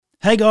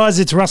Hey guys,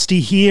 it's Rusty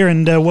here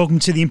and welcome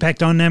to the Impact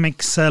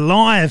Dynamics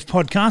live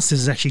podcast. This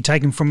is actually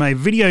taken from a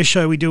video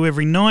show we do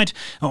every night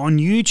on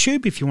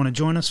YouTube if you want to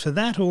join us for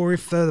that, or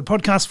if the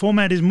podcast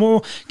format is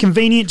more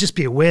convenient, just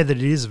be aware that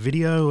it is a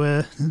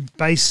video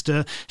based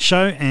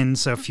show and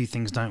so a few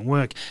things don't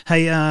work.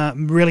 Hey,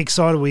 I'm really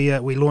excited.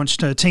 We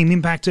launched Team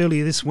Impact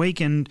earlier this week,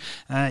 and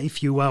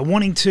if you are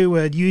wanting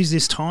to use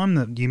this time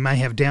that you may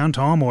have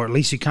downtime, or at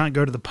least you can't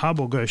go to the pub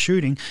or go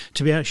shooting,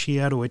 to be actually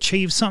able to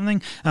achieve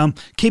something,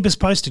 keep us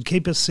posted.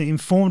 Keep us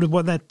informed of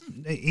what that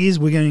is.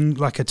 We're going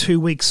like a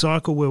 2-week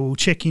cycle where we'll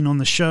check in on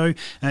the show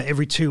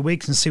every 2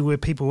 weeks and see where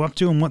people are up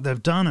to and what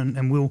they've done.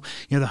 And we'll,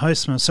 the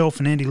host, myself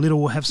and Andy Little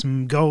will have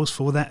some goals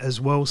for that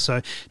as well. So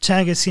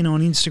tag us in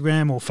on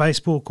Instagram or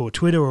Facebook or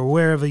Twitter or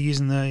wherever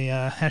using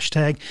the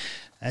hashtag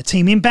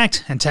Team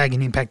Impact, and tag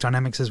in Impact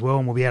Dynamics as well,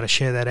 and we'll be able to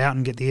share that out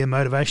and get the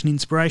motivation,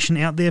 inspiration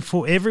out there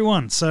for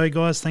everyone. So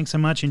guys, thanks so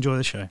much. Enjoy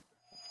the show.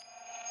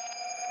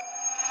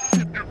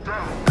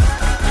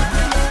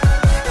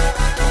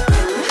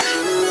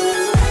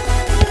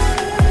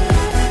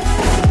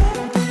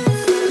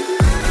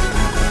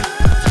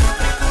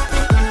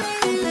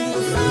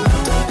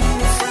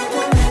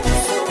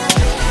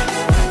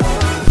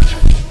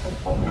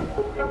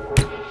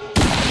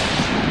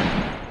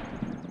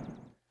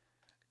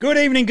 Good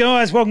evening,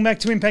 guys. Welcome back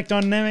to Impact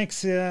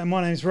Dynamics.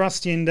 My name's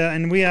Rusty,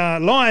 and we are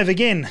live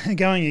again,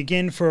 going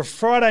again for a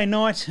Friday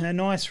night, a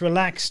nice,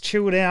 relaxed,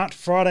 chilled out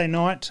Friday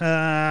night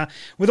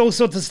with all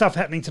sorts of stuff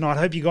happening tonight. I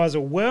hope you guys are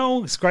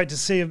well. It's great to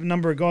see a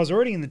number of guys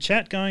already in the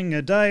chat going.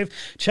 Dave,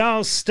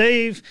 Charles,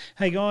 Steve.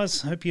 Hey,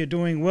 guys. Hope you're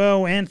doing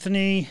well.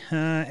 Anthony,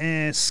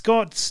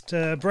 Scott,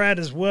 Brad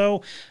as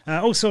well.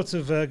 All sorts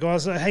of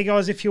guys. Hey,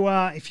 guys, if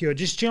you're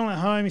just chilling at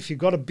home, if you've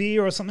got a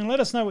beer or something, let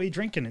us know what you're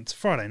drinking. It's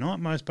Friday night.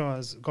 Most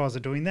guys are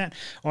doing that.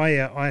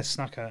 I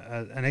snuck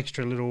an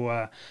extra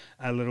little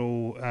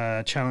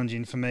challenge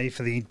in for me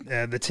for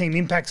the Team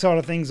Impact side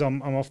of things.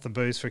 I'm off the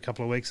booze for a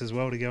couple of weeks as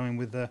well to go in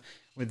with the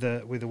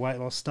weight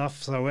loss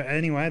stuff. So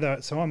anyway,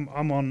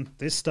 I'm on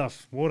this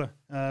stuff, water.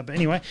 But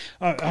anyway,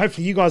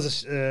 hopefully you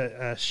guys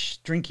are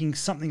drinking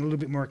something a little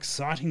bit more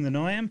exciting than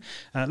I am.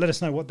 Let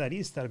us know what that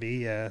is. That'd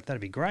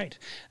be great.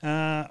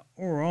 All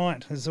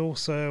right. There's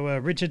also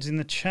Richard's in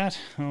the chat.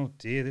 Oh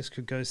dear, this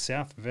could go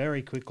south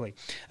very quickly.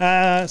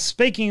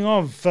 Speaking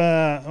of,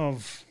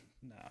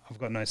 I've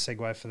got no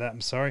segue for that.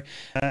 I'm sorry.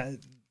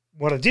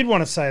 What I did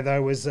want to say,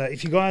 though, was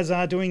if you guys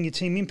are doing your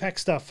Team Impact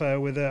stuff, I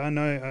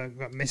know I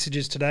got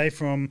messages today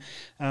from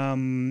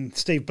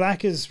Steve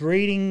Blacker's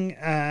reading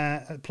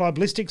Applied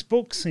Ballistics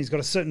books. He's got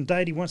a certain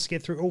date. He wants to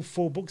get through all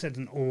 4 books. That's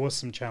an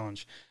awesome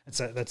challenge.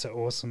 That's an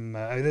awesome.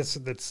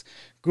 That's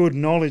good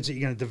knowledge that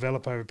you're going to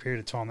develop over a period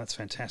of time. That's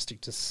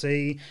fantastic to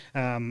see.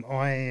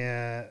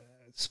 I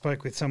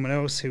spoke with someone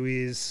else who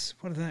is,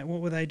 what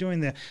were they doing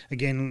there?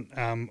 Again,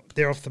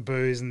 they're off the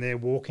booze and they're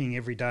walking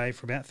every day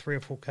for about 3 or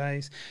 4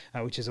 Ks,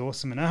 which is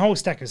awesome, and a whole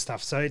stack of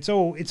stuff. So it's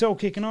all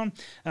kicking on.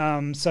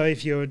 So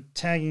if you're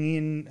tagging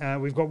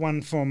in, we've got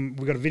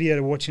a video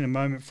to watch in a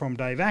moment from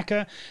Dave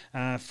Acker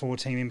for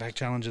Team Impact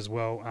Challenge as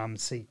well.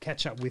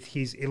 Catch up with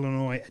his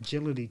Illinois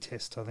agility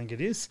test, I think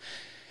it is.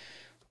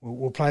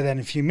 We'll play that in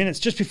a few minutes.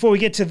 Just before we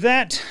get to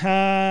that,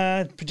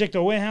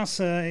 Projectile Warehouse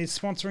is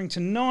sponsoring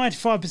tonight.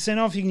 5%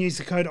 off. You can use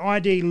the code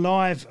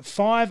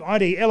IDLIVE5,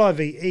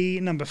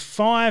 IDLIVE number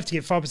 5 to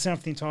get 5%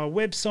 off the entire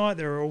website.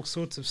 There are all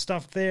sorts of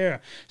stuff there.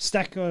 A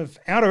stack of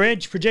Outer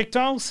Edge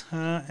projectiles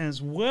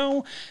as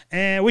well.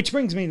 Which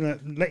brings me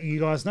to let you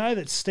guys know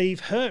that Steve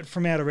Hurt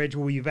from Outer Edge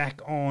will be back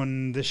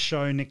on the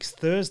show next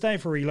Thursday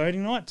for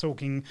reloading night,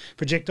 talking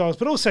projectiles,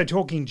 but also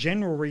talking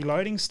general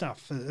reloading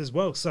stuff as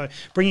well. So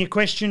bring your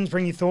questions,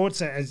 bring your thoughts.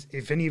 As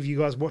if any of you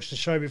guys watched the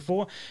show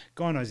before,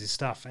 guy knows his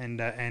stuff and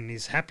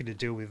is happy to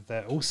deal with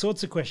all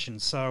sorts of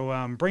questions.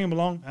 So bring him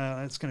along.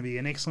 It's going to be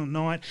an excellent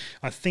night.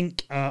 I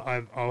think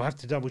I'll have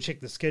to double check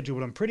the schedule,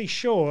 but I'm pretty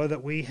sure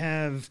that we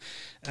have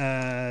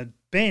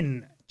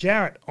Ben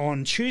Jarrett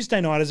on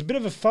Tuesday night as a bit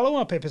of a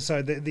follow-up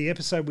episode. The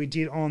episode we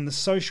did on the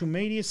social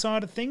media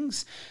side of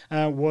things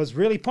was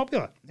really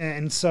popular,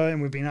 and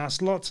we've been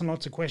asked lots and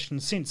lots of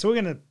questions since. So we're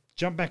going to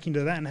jump back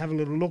into that and have a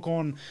little look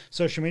on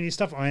social media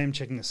stuff. I am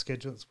checking the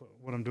schedule. That's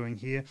what I'm doing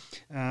here.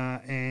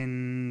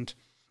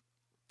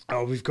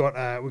 We've got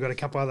a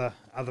couple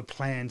other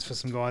plans for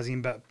some guys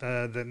in, but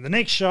the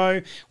next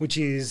show, which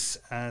is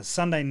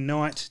Sunday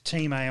night,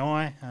 Team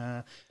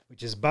AI,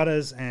 which is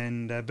Butters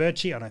and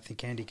Birchie. I don't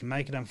think Andy can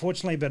make it,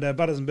 unfortunately, but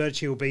Butters and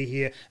Birchie will be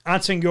here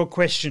answering your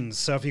questions.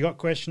 So if you've got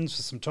questions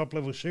for some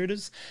top-level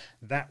shooters,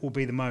 that will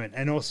be the moment.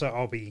 And also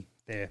I'll be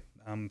there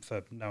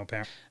for no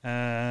apparent.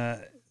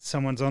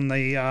 Someone's on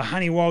the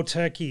Honey Wild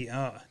Turkey.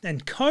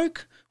 And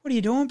Coke? What are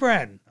you doing,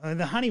 Brad?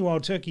 The Honey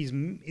Wild Turkey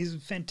is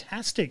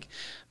fantastic,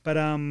 but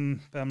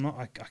I'm not.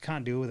 I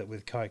can't deal with it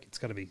with Coke. It's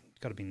got to be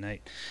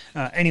neat.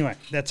 Anyway,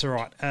 that's all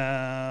right.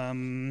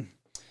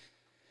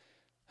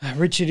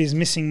 Richard is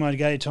missing my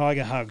gay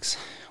tiger hugs.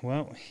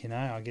 Well,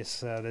 I guess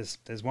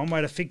there's one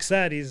way to fix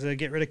that is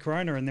get rid of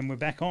Corona, and then we're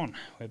back on.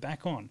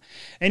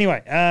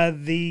 Anyway,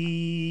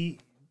 the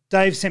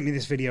Dave sent me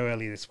this video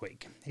earlier this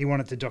week. He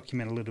wanted to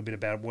document a little bit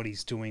about what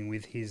he's doing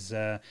with his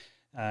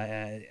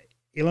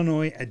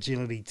Illinois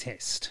agility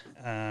test.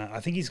 I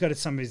think he's got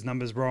some of his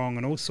numbers wrong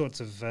and all sorts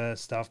of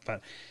stuff,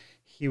 but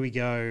here we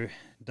go.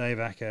 Dave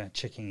Acker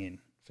checking in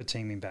for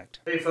Team Impact.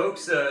 Hey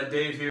folks,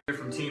 Dave here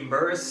from Team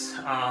Burris.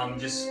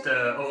 Just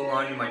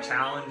outlining my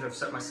challenge. I've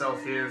set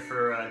myself here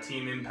for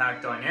Team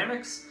Impact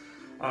Dynamics.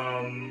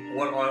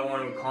 What I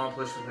want to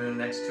accomplish within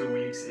the next 2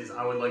 weeks is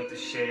I would like to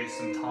shave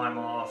some time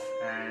off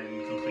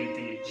and complete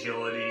the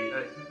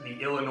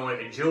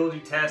Illinois agility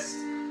test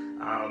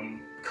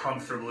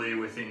comfortably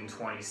within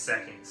 20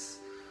 seconds.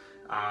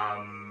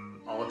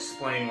 I'll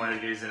explain what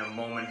it is in a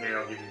moment here.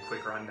 I'll give you a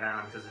quick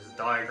rundown because there's a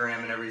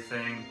diagram and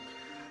everything.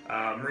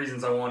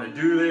 Reasons I want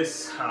to do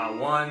this,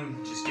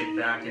 one, just get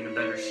back into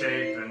better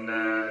shape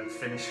and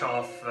finish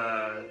off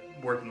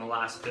working the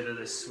last bit of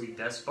this sweet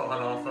desk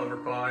spot off I've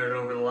required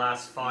over the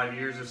last 5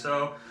 years or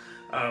so.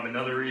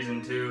 Another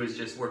reason too is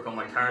just work on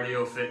my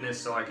cardio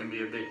fitness so I can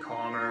be a bit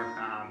calmer,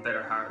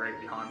 better heart rate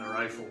behind the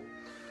rifle.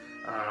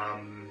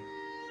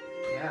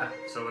 Yeah,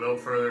 so without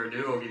further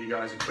ado, I'll give you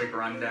guys a quick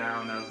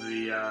rundown of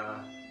the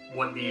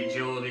what the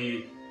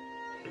agility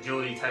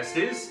test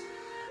is.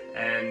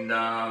 And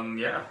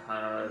yeah,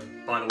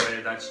 by the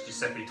way, that's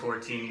Giuseppe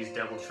Tortini's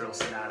Devil Trill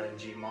Sonata in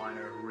G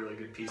minor, a really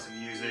good piece of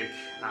music.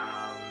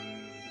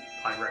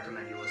 I'd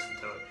recommend you listen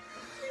to it.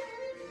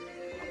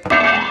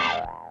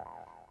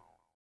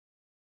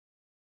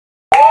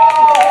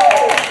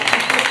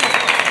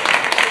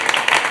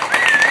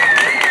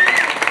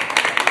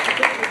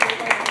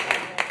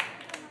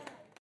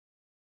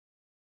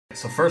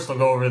 So first I'll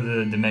go over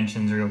the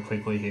dimensions real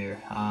quickly here.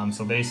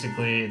 So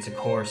basically it's a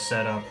course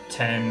set up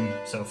 10,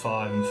 so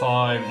 5 and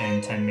 5,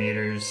 and 10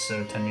 meters,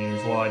 so 10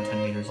 meters wide,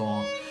 10 meters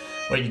long.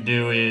 What you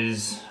do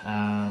is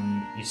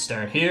you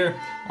start here.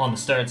 On the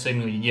start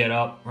signal you get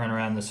up, run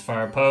around this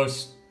far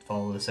post,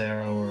 follow this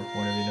arrow or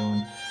whatever you're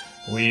doing.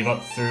 Weave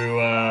up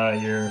through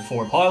your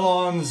 4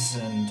 pylons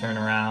and turn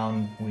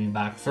around, weave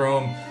back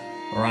through them,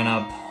 run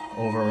up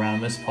over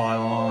around this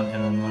pylon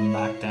and then run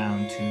back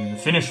down to the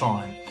finish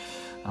line.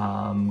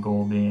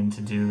 Goal being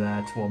to do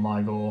that, well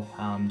my goal,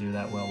 do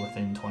that well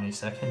within 20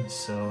 seconds,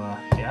 so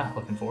yeah,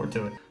 looking forward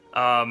to it.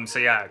 So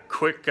yeah,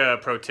 quick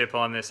pro tip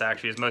on this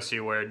actually, as most of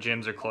you aware,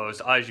 gyms are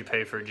closed. I usually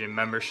pay for a gym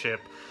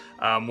membership.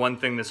 One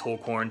thing this whole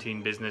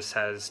quarantine business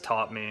has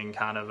taught me and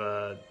kind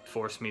of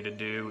forced me to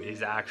do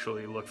is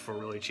actually look for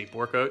really cheap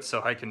workouts,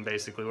 so I can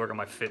basically work on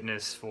my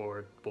fitness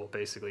for, well,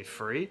 basically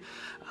free.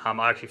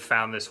 I actually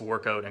found this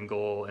workout and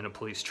goal in a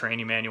police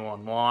training manual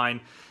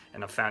online.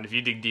 And I've found if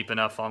you dig deep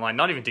enough online,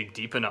 not even dig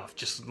deep enough,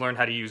 just learn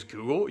how to use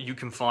Google, you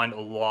can find a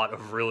lot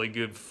of really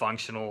good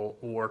functional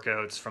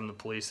workouts from the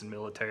police and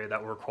military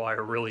that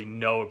require really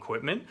no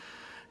equipment.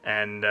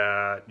 And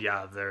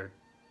yeah, they're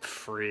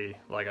free,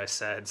 like I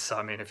said. So,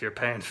 I mean, if you're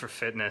paying for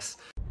fitness,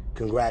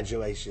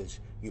 congratulations,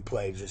 you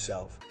played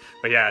yourself.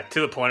 But yeah,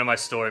 to the point of my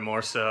story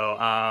more so,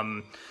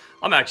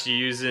 I'm actually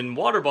using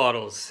water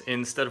bottles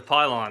instead of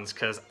pylons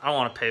because I don't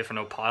want to pay for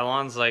no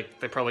pylons. Like,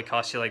 they probably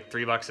cost you like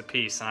 $3 a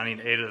piece and I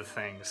need 8 of the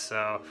things.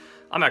 So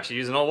I'm actually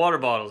using all water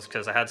bottles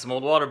because I had some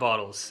old water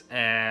bottles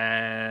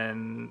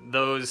and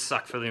those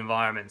suck for the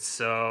environment.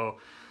 So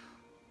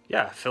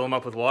yeah, fill them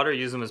up with water,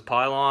 use them as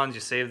pylons, you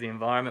save the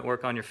environment,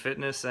 work on your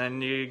fitness,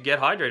 and you get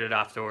hydrated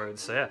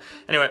afterwards. So yeah,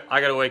 anyway, I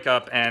gotta wake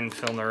up and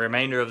film the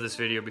remainder of this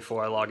video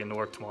before I log into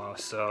work tomorrow.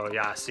 So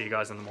yeah, see you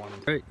guys in the morning.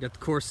 All right, got the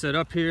course set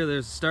up here.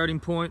 There's the starting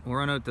point. We'll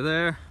run out to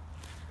there,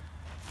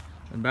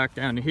 and back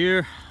down to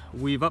here,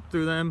 weave up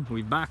through them,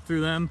 weave back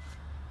through them,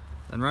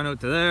 then run out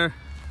to there,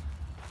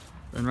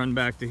 then run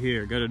back to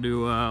here. Gotta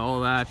do all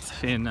that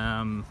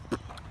in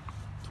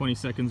 20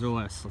 seconds or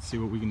less. Let's see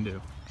what we can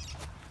do.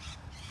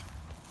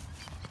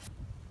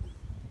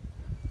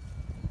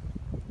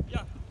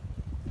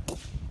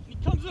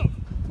 Comes up,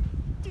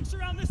 thinks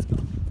around this guy.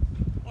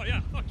 Oh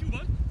yeah, fuck you,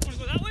 bud. Wanna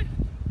go that way?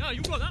 Yeah,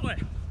 you go that way.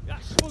 Yeah,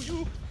 show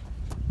you.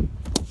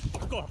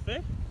 Fuck off, eh?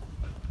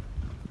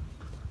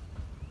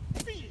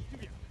 Come here.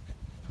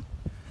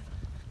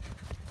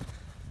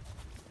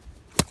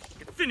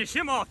 You can finish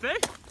him off, eh?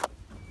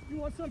 You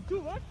want some too,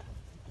 what?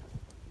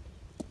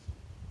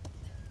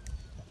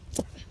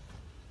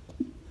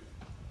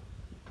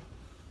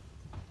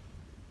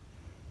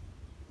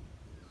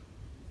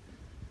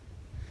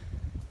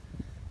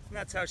 And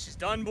that's how she's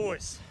done,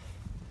 boys.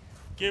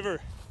 Give her.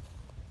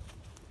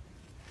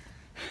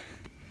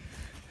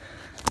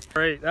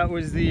 All right, that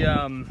was the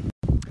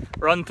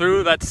run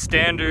through. That's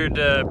standard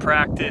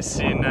practice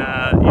in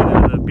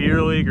either the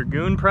beer league or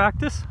goon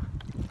practice.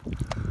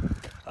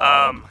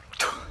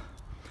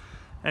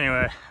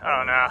 Anyway, I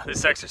don't know.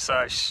 This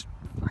exercise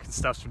fucking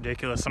stuff's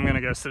ridiculous. I'm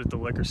gonna go sit at the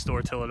liquor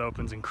store till it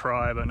opens and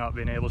cry about not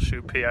being able to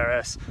shoot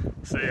PRS.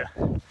 See ya.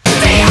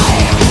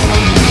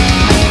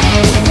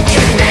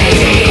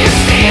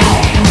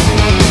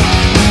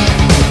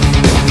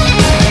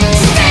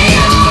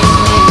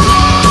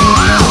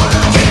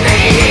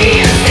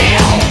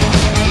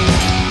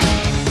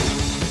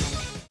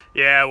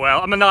 Yeah, well,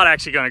 I'm not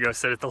actually going to go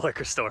sit at the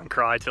liquor store and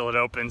cry till it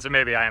opens, or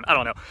maybe I am. I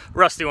don't know.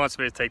 Rusty wants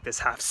me to take this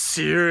half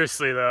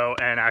seriously, though,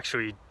 and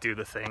actually do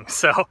the thing.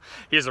 So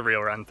here's a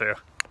real run through.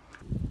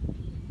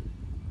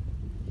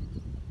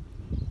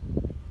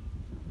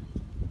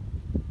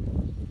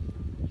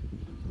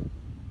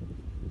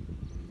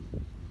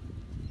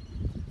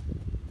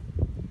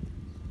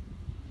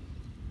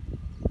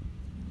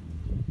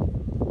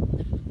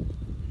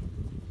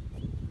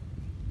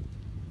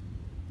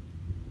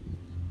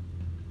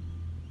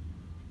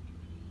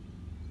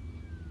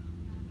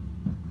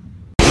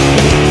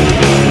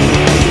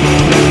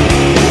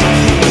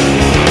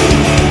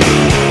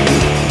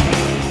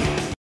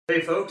 Hey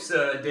folks,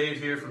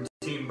 Dave here from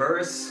Team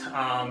Burris.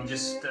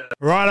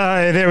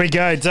 Righto, there we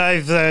go.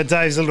 Dave.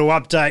 Dave's a little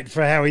update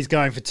for how he's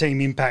going for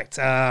Team Impact.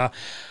 Well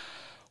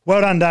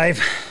done,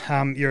 Dave.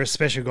 You're a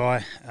special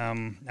guy,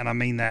 and I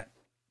mean that.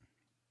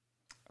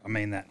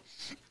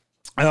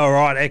 All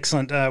right,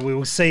 excellent. We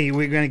will see.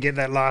 We're going to get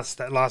that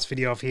last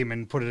video of him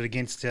and put it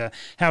against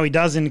how he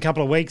does in a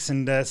couple of weeks,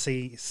 and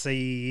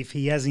see if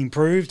he has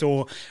improved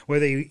or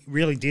whether he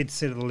really did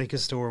sit at the liquor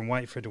store and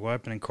wait for it to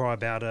open and cry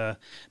about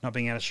not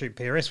being able to shoot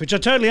PRS, which I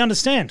totally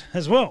understand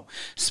as well.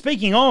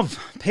 Speaking of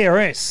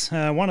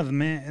PRS, one of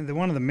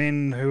the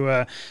men who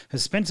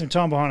has spent some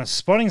time behind a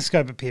spotting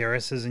scope at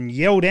PRSs and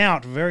yelled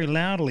out very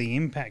loudly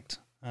Impact.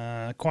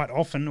 Quite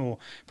often, or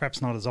perhaps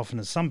not as often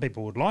as some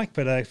people would like,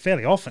 but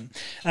fairly often.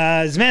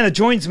 There's a man that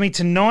joins me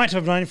tonight.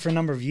 I've known him for a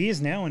number of years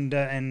now,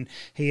 and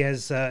he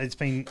has. It's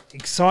been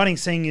exciting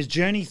seeing his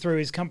journey through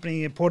his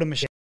company, Porter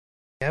Machine.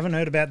 If you haven't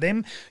heard about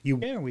them,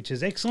 which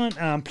is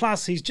excellent.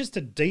 Plus, he's just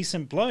a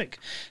decent bloke.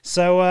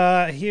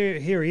 So here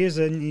he is,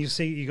 and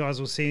you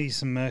guys will see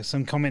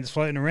some comments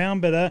floating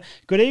around. But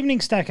good evening,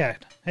 Stacko.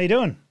 How you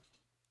doing?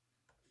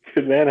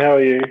 Good man, how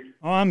are you?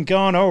 I'm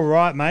going all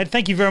right, mate.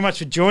 Thank you very much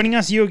for joining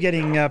us. You're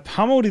getting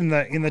pummeled in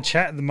the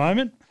chat at the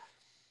moment.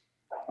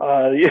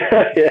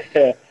 Yeah.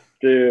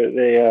 Dude,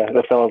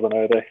 the fellas I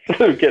know, they're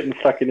sort of getting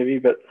stuck into me,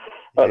 but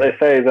like they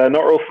say, they're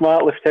not real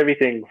smart, lift heavy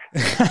things.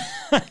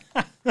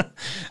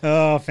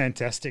 Oh,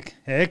 fantastic.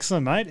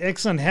 Excellent, mate.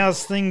 Excellent.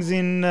 How's things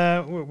in,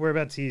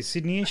 whereabouts are you,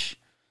 Sydney-ish?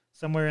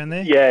 Somewhere around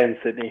there? Yeah, in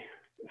Sydney.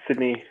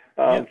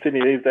 Yep.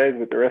 Sydney these days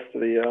with the rest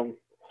of the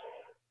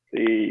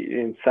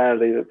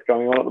insanity that's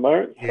going on at the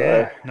moment.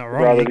 Yeah, so not I'd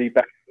wrong. rather be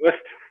back in the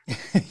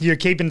West. You're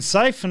keeping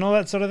safe and all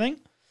that sort of thing?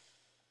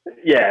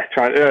 Yeah,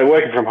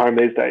 working from home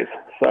these days.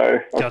 So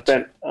Gotcha. I've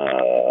spent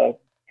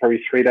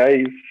probably 3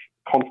 days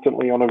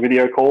constantly on a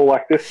video call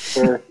like this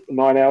for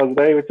 9 hours a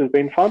day, which has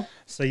been fun.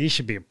 So you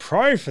should be a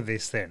pro for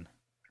this then.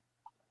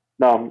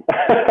 No,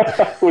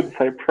 I wouldn't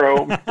say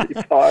pro. I'm pretty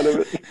tired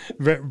of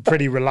it.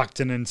 Pretty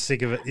reluctant and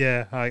sick of it.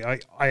 Yeah,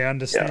 I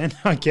understand.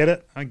 Yeah. I get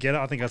it.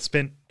 I think I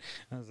spent,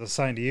 as I was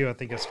saying to you, I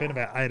think I spent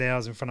about 8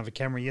 hours in front of a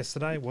camera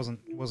yesterday. Wasn't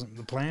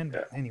the plan,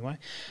 but anyway.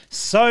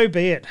 So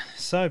be it,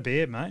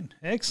 mate.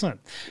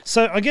 Excellent.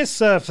 So I guess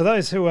for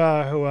those who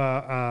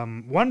are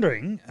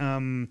wondering,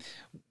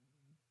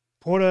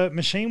 Porter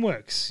Machine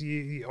Works.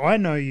 I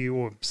know you,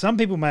 or some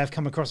people may have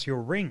come across your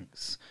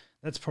rings.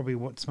 That's probably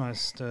what's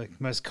most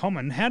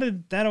common. How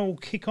did that all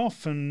kick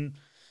off and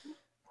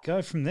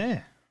go from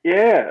there?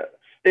 Yeah,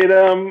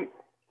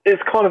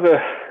 it's kind of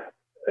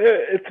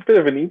it's a bit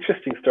of an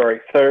interesting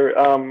story. So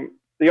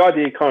the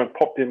idea kind of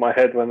popped in my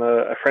head when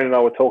a friend and I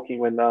were talking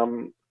when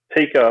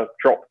Tikka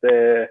dropped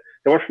they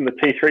went from the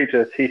T3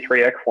 to the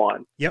T3X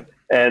line. Yep.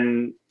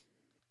 And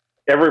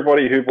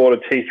everybody who bought a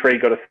T3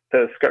 got a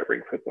set of scope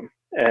rings with them.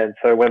 And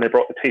so when they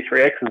brought the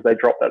T3Xs, they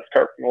dropped that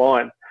scope ring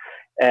line.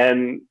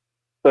 And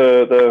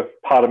the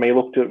part of me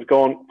looked at it and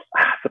gone,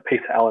 it's a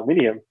piece of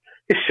aluminium.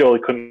 This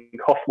surely couldn't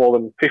cost more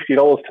than $50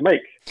 to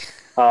make.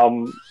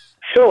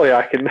 Surely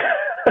I can,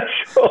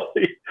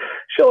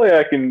 surely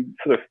I can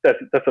sort of,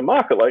 that's a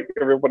market. Like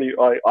everybody,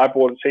 I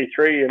bought a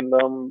T3 and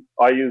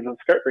I used the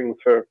scope rings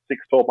for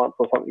 6-12 months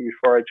or something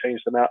before I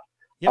changed them out.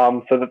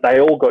 Yep. So that they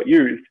all got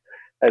used.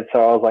 And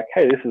so I was like,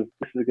 hey, this is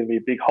going to be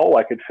a big hole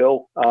I could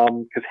fill,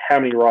 because how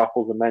many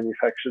rifles are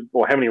manufactured,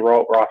 or how many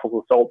rifles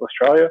are sold in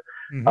Australia,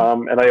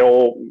 and they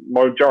all,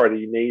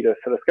 majority need a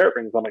set of scope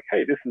rings. I'm like,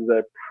 hey, this is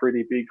a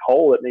pretty big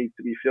hole that needs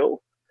to be filled.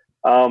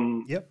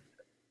 Yep.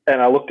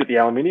 And I looked at the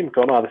aluminium,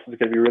 going, oh, this is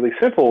going to be really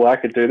simple. I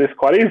could do this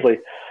quite easily.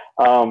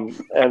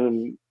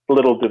 And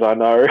little did I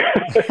know,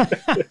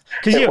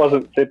 it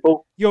wasn't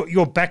simple.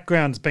 Your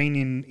background's been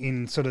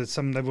in sort of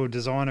some level of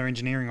design or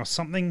engineering or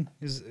something,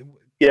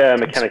 Yeah,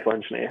 mechanical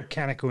engineer.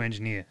 Mechanical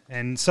engineer,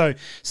 and so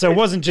it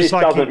wasn't just it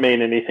like doesn't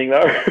mean anything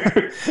though.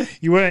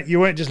 you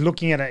weren't just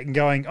looking at it and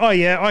going, oh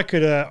yeah, I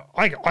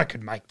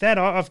could make that.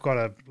 I've got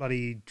a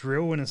bloody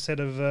drill and a set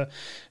of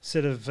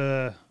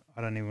I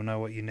don't even know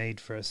what you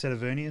need for a set of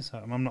verniers.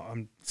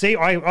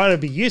 I'd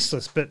be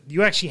useless, but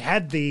you actually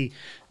had the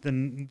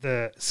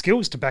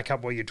skills to back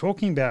up what you're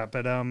talking about.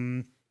 But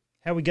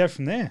how we go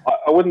from there?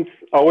 I wouldn't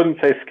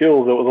say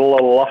skills. It was a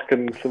lot of luck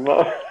and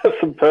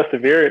some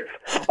perseverance.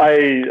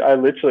 I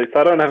literally,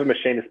 so I don't have a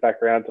machinist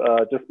background,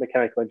 just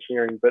mechanical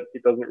engineering, but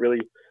it doesn't really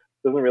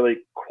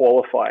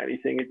qualify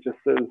anything. It just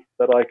says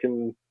that I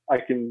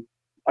can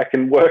I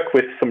can work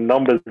with some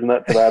numbers and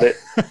that's about it.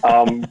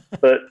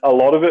 But a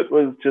lot of it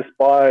was just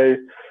by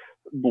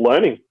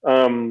learning.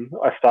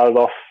 I started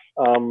off,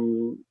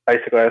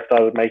 basically I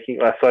started making,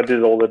 so I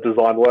did all the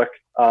design work.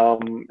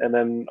 And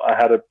then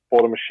I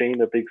bought a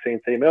machine, a big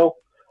CNC mill.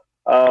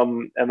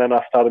 And then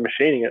I started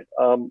machining it.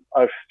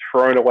 I've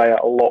thrown away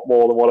a lot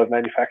more than what I've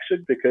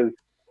manufactured because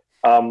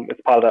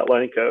it's part of that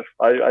learning curve.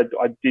 I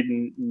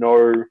didn't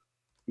know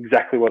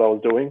exactly what I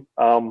was doing.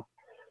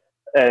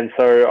 And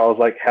so I was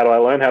like, how do I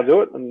learn how to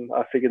do it? And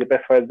I figured the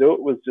best way to do it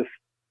was just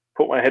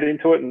put my head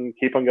into it and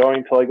keep on going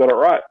until I got it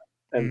right.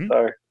 And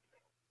so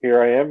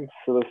here I am,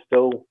 sort of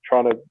still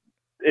trying to,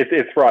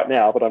 it's right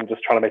now, but I'm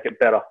just trying to make it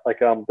better. Like,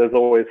 there's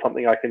always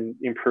something I can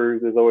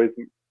improve.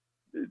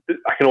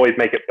 I can always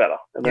make it better.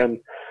 And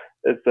then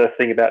it's the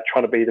thing about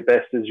trying to be the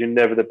best is you're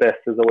never the best.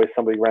 There's always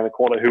somebody around the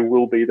corner who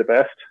will be the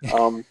best.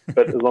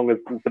 But as long as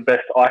it's the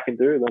best I can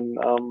do, then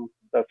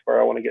that's where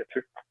I want to get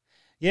to.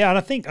 Yeah, and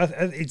I think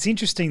it's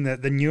interesting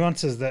that the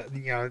nuances that,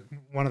 you know,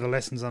 one of the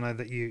lessons I know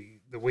that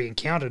we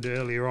encountered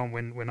earlier on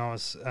when I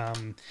was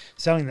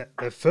selling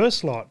the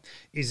first lot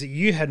is that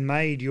you had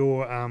made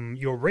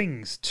your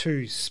rings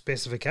to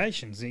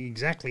specifications,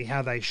 exactly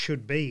how they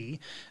should be,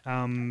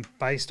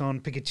 based on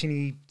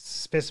Picatinny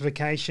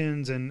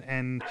specifications,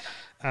 and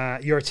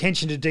your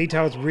attention to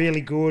detail is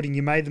really good, and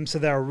you made them so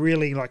they were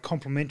really like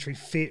complementary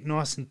fit,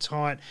 nice and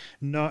tight,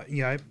 not,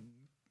 you know,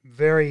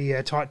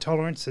 very tight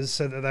tolerances,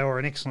 so that they were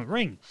an excellent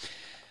ring.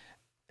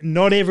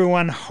 Not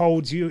everyone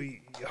holds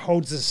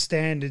the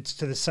standards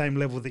to the same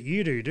level that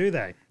you do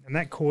they? And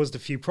that caused a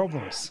few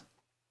problems.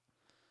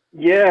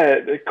 Yeah,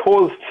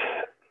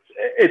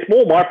 it's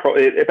more my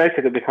problem. It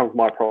basically becomes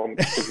my problem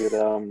because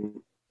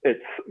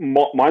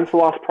mine's the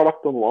last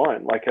product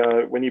online. Like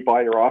when you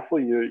buy your rifle,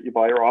 you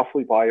buy your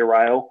rifle, you buy your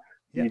rail.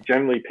 You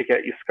generally pick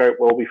out your scope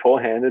well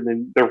beforehand, and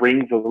then the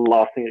rings are the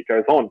last thing that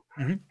goes on.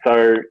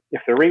 So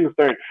if the rings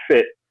don't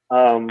fit,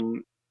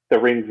 the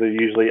rings are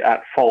usually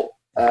at fault.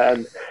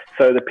 And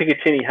so the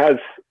Picatinny has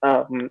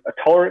a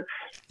tolerance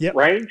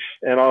range,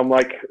 and I'm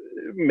like,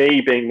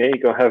 me being me,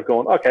 have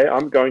gone, okay,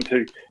 I'm going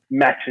to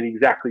match it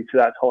exactly to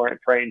that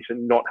tolerance range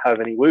and not have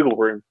any wiggle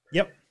room.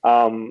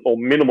 Or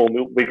minimal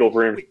wiggle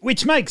room.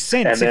 Which makes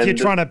sense if you're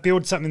trying to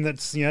build something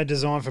that's, you know,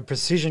 designed for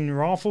precision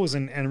rifles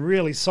and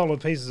really solid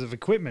pieces of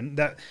equipment.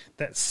 That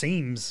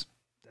seems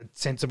a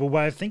sensible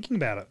way of thinking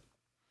about it.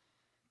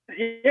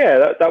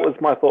 Yeah, that was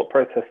my thought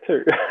process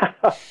too.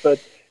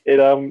 But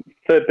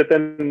but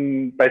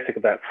then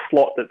basically that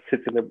slot that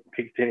sits in the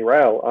Picatinny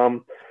rail,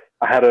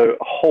 I had a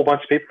whole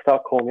bunch of people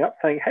start calling me up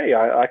saying, hey,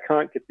 I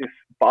can't get this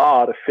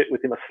bar to fit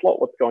within a slot.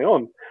 What's going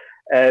on?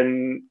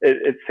 And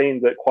it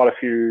seemed that quite a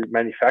few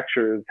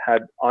manufacturers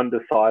had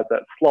undersized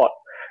that slot,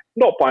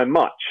 not by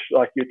much.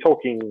 Like you're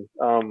talking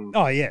 50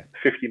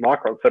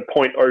 microns, so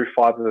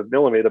 0.05 of a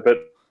millimeter, but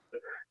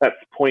that's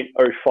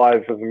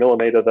 0.05 of a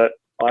millimeter that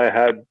I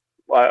had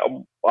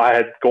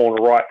gone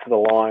right to the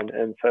line,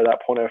 and so that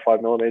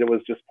 0.05 millimeter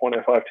was just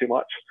 0.05 too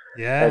much.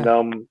 Yeah.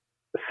 And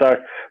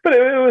but it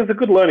was a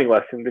good learning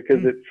lesson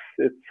because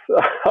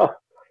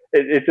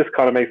it just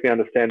kind of makes me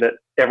understand that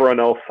everyone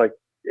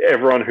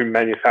who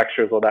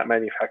manufactures or that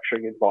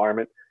manufacturing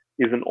environment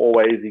isn't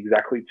always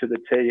exactly to the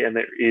T, and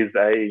there is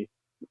a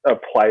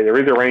play. There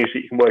is a range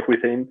that you can work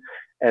within,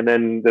 and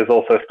then there's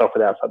also stuff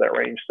outside that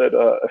range that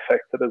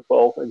affects it as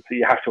well. And so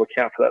you have to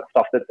account for that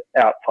stuff that's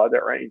outside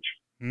that range.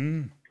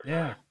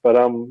 Yeah. But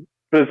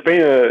it's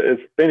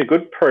been a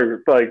good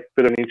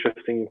bit of an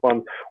interesting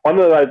one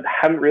that I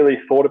hadn't really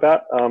thought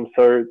about.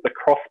 So the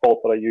cross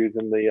bolt that I use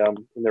in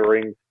the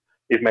rings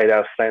is made out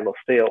of stainless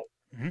steel.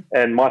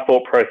 And my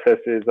thought process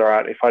is, all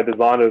right, if I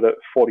design it at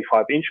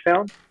 45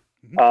 inch-pounds,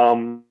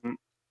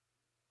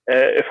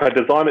 if I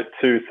design it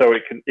so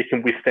it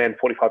can withstand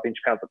 45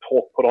 inch-pounds of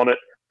torque put on it,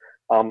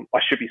 I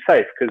should be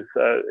safe because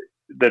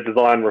the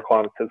design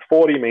requirement says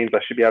 40, means I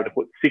should be able to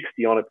put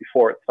 60 on it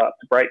before it starts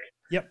to break.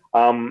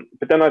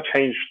 But then I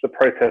changed the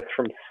process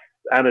from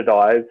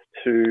anodized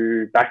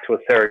back to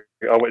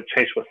I would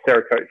change to a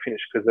Cerakote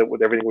finish because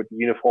everything would be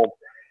uniform.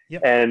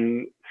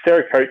 And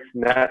Cerakote's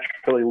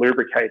naturally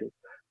lubricating.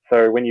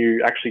 So when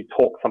you actually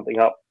torque something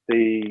up,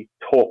 the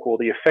torque or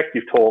the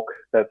effective torque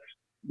that's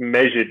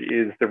measured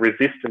is the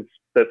resistance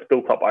that's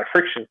built up by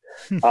friction.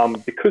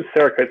 Because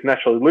Cerakote's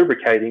naturally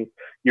lubricating,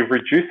 you've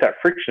reduced that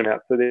friction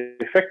amount. So the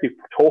effective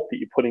torque that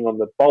you're putting on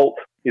the bolt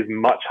is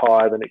much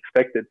higher than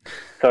expected.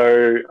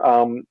 So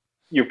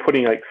you're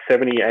putting like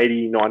 70,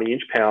 80, 90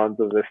 inch-pounds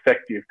of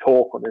effective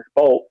torque on this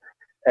bolt,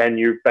 and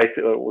you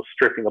basically was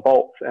stripping the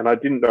bolts. And I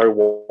didn't know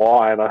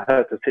why, and I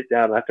had to sit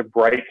down and I had to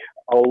break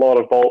a lot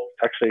of bolts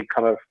actually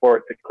kind of for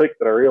it to click.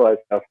 But I realized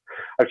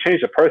I've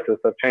changed the process.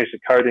 I've changed the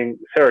coating.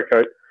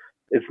 Cerakote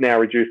is now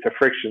reduced to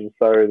friction,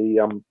 so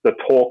the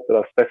torque that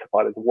I've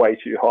specified is way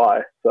too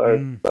high.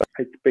 So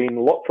it's been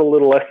lots of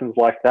little lessons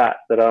like that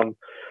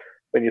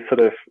when you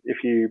if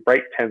you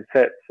break 10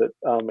 sets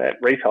at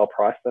retail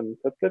price, then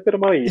that's a bit of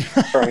money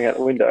throwing out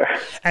the window.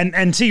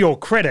 And to your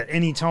credit,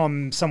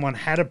 anytime someone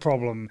had a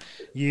problem,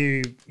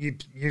 you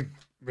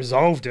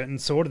resolved it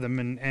and sorted them,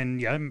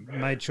 and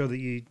made sure that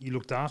you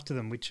looked after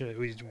them, which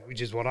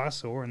is what I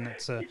saw, and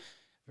that's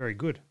very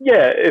good.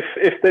 Yeah, if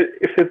there's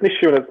an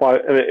issue and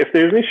if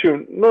there's an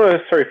issue, not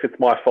necessarily if it's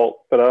my fault,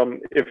 but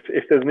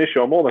if there's an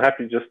issue, I'm more than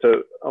happy just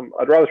to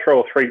I'd rather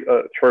throw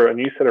a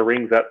new set of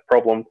rings at the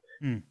problem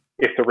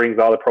if the rings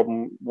are the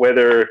problem.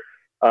 Whether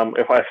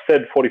if I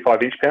said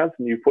 45 inch pounds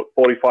and you put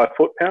 45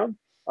 foot pounds,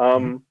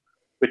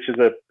 which is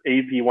an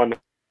easy one to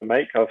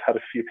make. I've had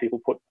a few people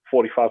put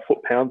 45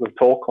 foot pounds of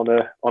torque on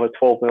a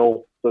 12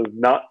 mil sort of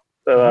nut.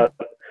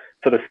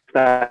 Sort of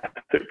snaps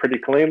it pretty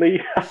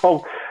cleanly.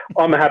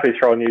 I'm happy to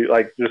throw a new,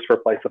 just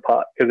replace the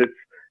part, because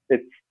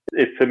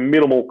it's a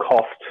minimal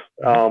cost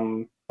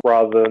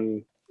rather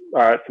than,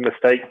 all right, it's a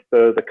mistake.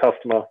 The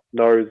customer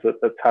knows that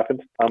that's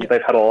happened.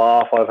 They've had a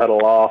laugh. I've had a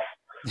laugh.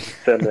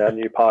 Send out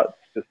new parts.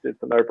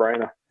 It's a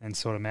no-brainer. And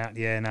sort them out.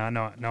 Yeah, no,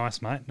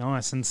 nice, mate,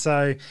 nice. And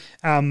so,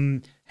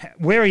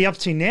 where are you up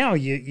to now?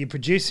 You're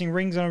producing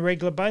rings on a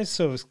regular basis,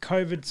 or has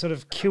COVID sort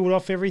of killed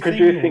off everything?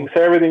 Producing,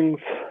 so everything's.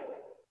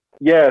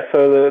 Yeah,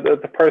 so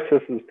the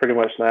process is pretty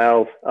much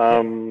nailed.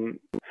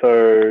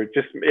 So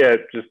just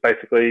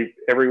basically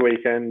every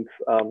weekend.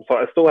 So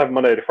I still have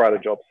Monday to Friday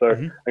jobs. So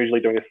I'm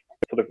usually doing it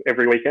sort of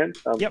every weekend,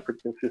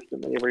 pretty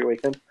consistently every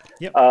weekend.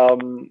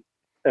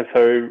 And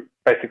so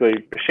basically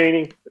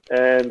machining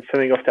and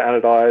sending off to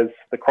anodize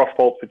the cross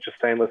bolts, which are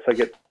stainless. I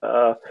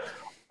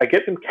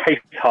get them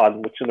case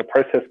hardened, which is a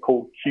process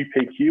called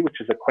QPQ,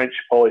 which is a quench,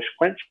 polish,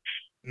 quench.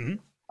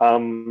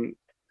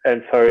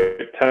 And so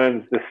it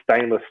turns the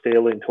stainless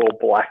steel into a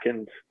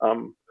blackened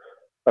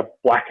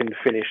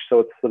finish. So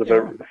it's sort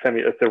of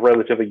it's a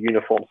relatively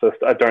uniform. So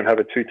I don't have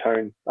a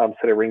two-tone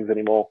set of rings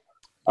anymore.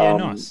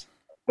 Nice.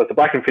 But it's a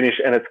blackened finish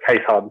and it's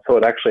case hardened, so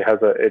it actually has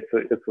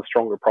it's a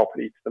stronger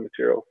property to the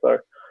material. So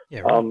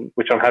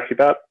which I'm happy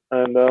about.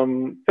 And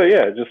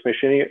just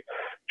machining it,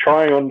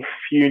 trying on a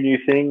few new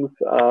things.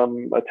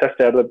 I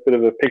tested out a bit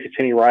of a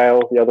Picatinny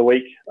rail the other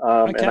week,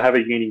 and I have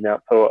a uni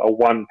mount, so a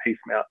one-piece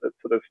mount that's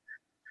sort of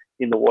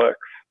in the works.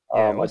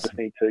 Awesome. I just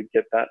need to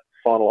get that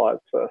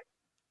finalised first.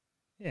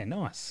 Yeah,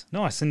 nice.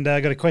 And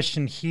I got a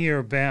question here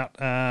about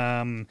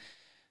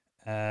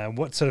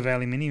what sort of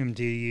aluminium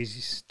do you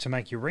use to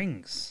make your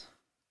rings?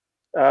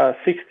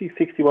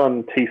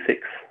 6061 T6.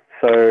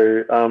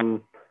 So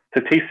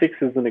T6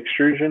 is an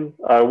extrusion.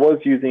 I was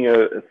using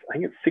I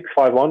think it's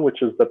 651,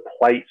 which is the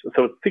plate.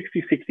 So it's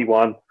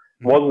 6061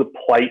 was the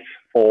plate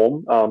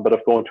form, but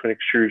I've gone to an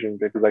extrusion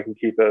because I can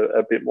keep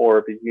a bit more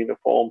of a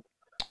uniform.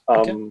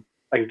 I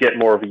can get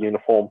more of a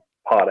uniform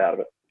part out of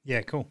it.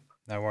 Yeah, cool.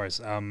 No worries.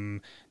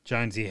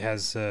 Jonesy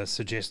has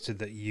suggested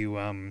that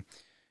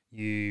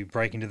you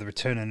break into the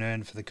return and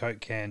earn for the Coke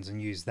cans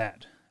and use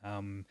that.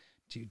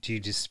 Do you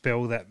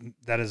dispel that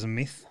as a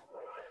myth?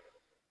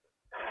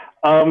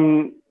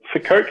 For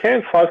Coke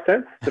cans, 5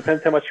 cents.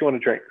 Depends how much you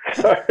want to drink.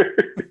 So,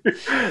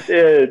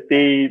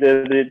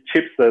 the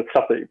chips, the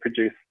stuff that you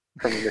produce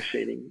from the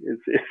machining is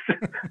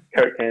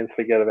Coke cans.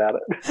 Forget about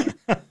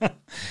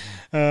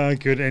it.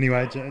 Good.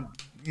 Anyway,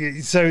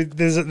 so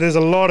there's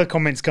a lot of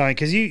comments going,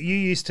 because you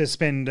used to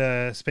spend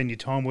your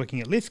time working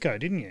at Lithgow,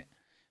 didn't you,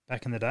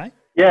 back in the day?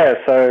 Yeah.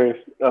 So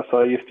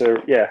I used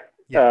to. Yeah.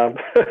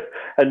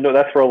 And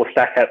that's where all the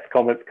Stack Hats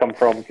comments come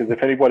from. Because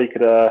if anybody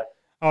could.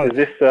 Is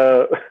this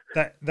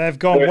they've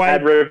gone way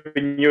ad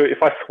revenue?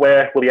 If I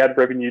swear, will the ad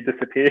revenue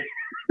disappear?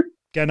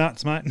 Go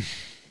nuts, mate.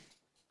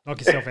 Knock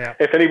yourself out.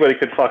 If anybody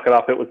could fuck it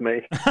up, it was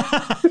me.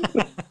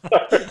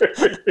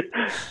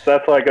 So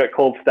that's why I got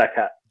called Stack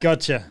Hat.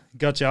 Gotcha.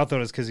 I thought it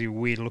was because of your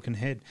weird looking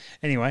head.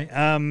 Anyway,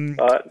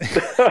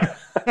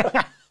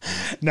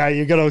 no,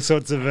 you've got all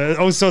sorts of.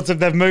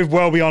 They've moved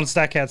well beyond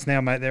Stack Hats now,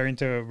 mate. They're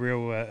into a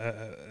real,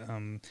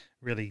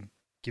 really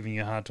giving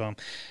you a hard time.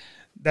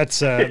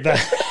 That's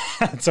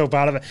all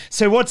part of it.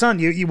 So what's on?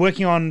 You're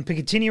working on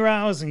Picatinny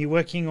rails, and you're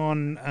working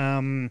on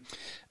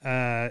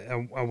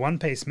a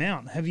one-piece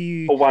mount. Have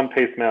you? A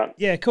one-piece mount.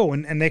 Yeah, cool.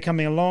 And they're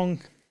coming along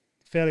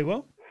fairly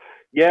well.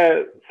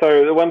 Yeah.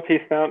 So the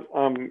one-piece mount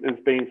has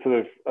been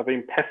I've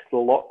been pestered a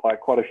lot by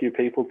quite a few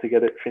people to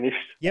get it finished.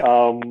 Yep.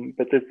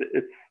 But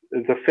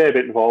there's a fair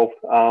bit involved.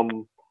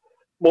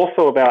 More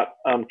so about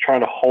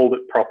trying to hold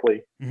it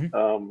properly.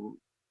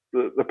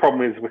 The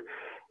problem is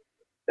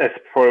that's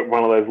for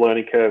one of those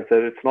learning curves,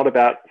 that it's not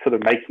about sort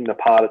of making the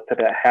part, it's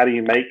about how do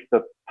you make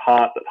the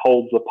part that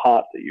holds the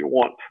part that you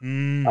want.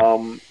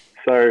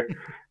 So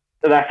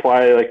that's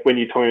why, when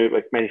you're talking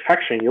about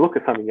manufacturing, you look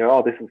at something and go,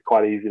 oh, this is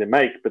quite easy to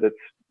make, but it's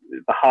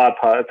the hard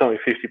part. It's only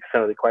 50%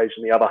 of the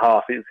equation. The other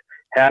half is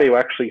how do you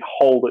actually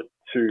hold it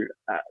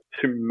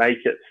to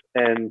make it.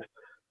 And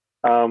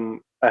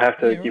I have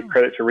to give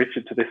credit to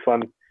Richard to this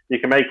one. You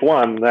can make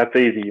one, that's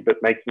easy, but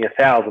making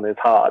 1,000 is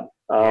hard.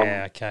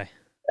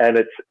 And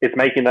it's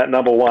making that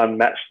number one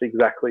match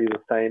exactly the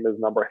same as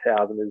number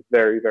 1,000 is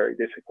very, very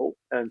difficult.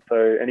 And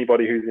so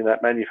anybody who's in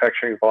that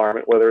manufacturing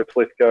environment, whether it's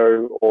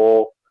Lithgow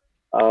or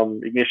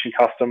Ignition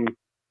Custom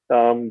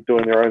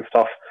doing their own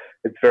stuff,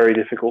 it's very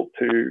difficult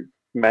to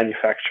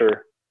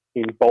manufacture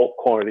in bulk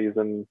quantities.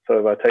 And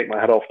so I take my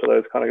hat off to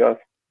those kind of guys.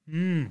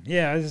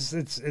 Yeah,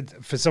 it's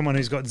for someone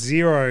who's got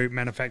zero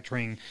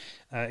manufacturing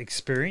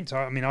experience.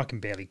 I mean, I can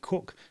barely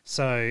cook,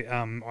 so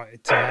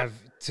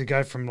to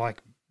go from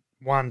like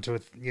 1 to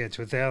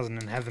 1,000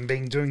 and have them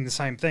being doing the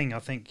same thing, I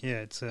think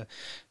it's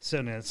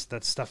certainly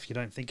that's stuff you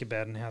don't think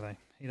about and how they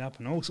heat up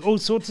and all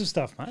sorts of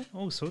stuff, mate.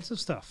 All sorts of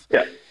stuff.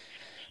 Yeah.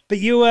 But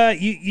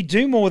you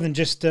do more than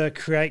just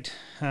create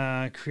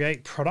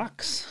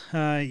products.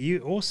 You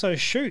also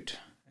shoot,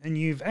 and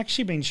you've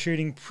actually been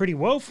shooting pretty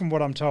well, from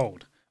what I'm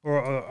told,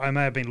 or I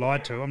may have been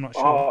lied to. I'm not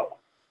sure.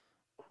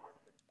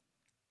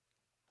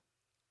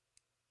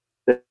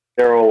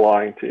 They're all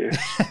lying to you.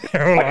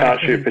 I can't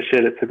shoot for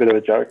shit. It's a bit of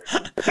a joke.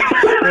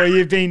 Well,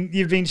 you've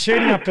been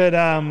shooting up at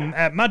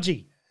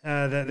Mudgee,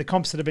 the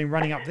comps that have been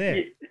running up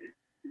there.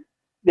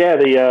 Yeah,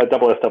 the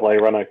SSAA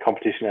run a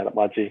competition out at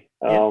Mudgee,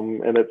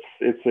 and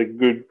it's a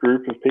good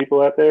group of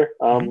people out there.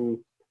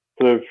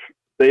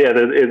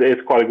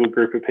 It's quite a good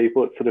group of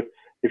people. It's sort of,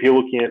 if you're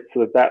looking at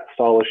sort of that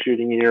style of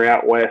shooting and you're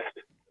out west,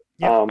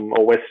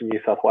 or Western New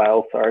South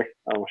Wales, sorry,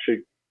 I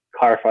should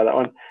clarify that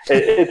one.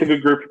 It's a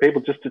good group of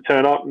people just to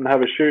turn up and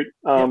have a shoot.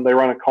 They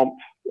run a comp.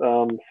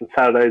 So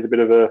Saturday is a bit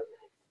of a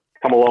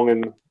come along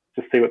and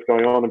just see what's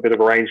going on. A bit of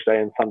a range day,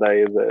 and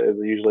Sunday is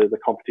usually the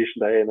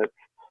competition day, and it's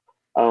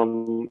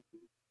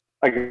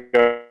I can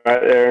go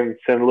out there and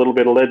send a little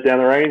bit of lead down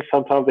the range.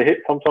 Sometimes they hit,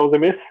 sometimes they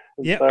miss.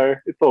 So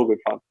it's all good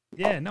fun.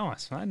 Yeah,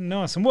 nice, mate.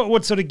 Nice. And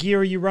what sort of gear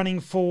are you running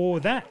for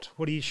that?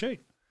 What do you shoot?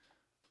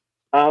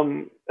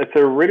 It's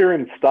a Ritter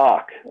and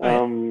Stark.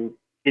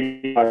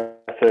 It's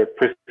a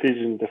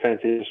Precision Defence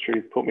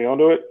Industries put me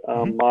onto it,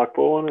 Mark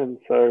Bourne, and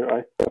so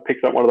I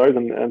picked up one of those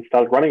and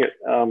started running it.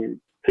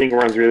 Thing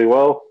runs really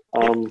well.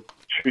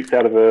 Shoots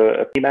out of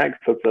a PMag,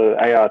 so it's a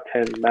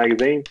AR-10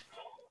 magazine,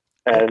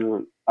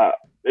 and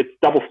it's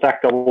double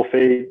stack, double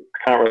feed.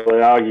 Can't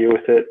really argue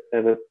with it,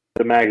 and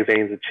the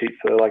magazines are cheap,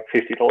 so they're like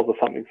 $50 or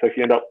something. So if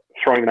you end up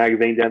throwing the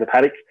magazine down the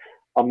paddock,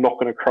 I'm not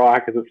going to cry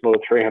because it's not a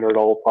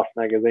 $300 plus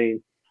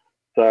magazine.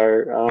 So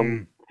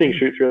thing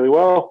shoots really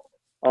well.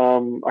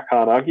 I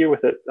can't argue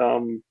with it.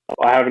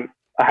 I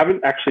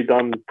haven't actually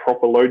done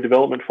proper load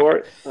development for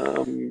it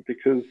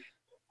because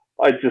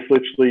I just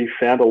literally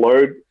found a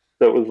load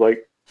that was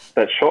like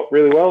that shot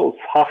really well. It was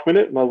half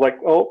minute, and I was like,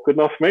 oh, good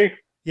enough for me.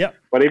 Yep.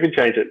 Won't even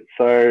change it.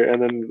 So, and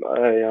then so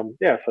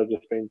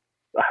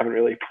I haven't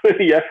really put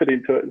any effort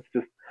into it. It's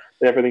just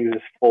everything's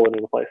just fallen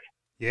into place.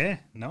 Yeah,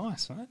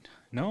 nice, mate.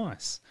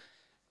 Nice.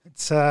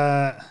 It's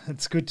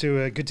good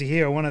to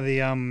hear. One of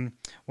the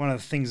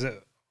things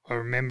that I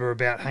remember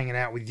about hanging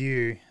out with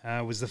you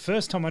was the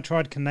first time I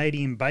tried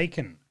Canadian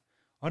bacon.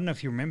 I don't know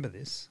if you remember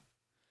this,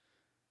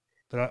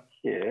 but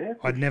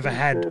I'd never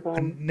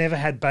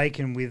had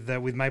bacon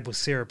with maple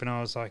syrup, and I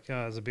was like,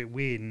 oh, it was a bit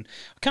weird. And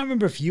I can't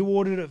remember if you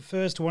ordered it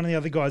first or one of the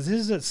other guys. This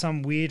is at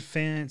some weird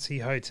fancy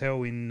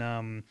hotel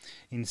in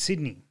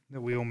Sydney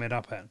that we all met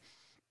up at.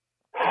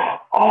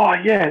 Oh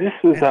yeah, this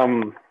was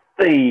one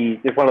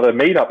of the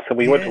meetups, and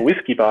we went to a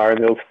whiskey bar, and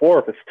there was 4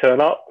 of us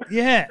turn up.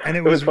 Yeah, and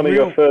it was one of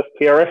your first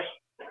PRS.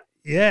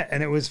 Yeah,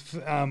 and it was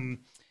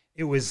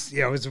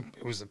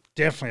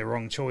definitely a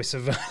wrong choice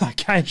of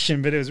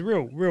location, but it was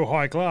real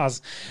high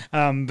class.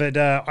 But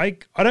I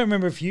don't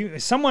remember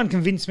if someone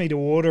convinced me to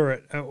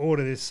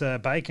order this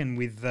bacon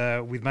with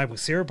maple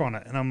syrup on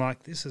it, and I'm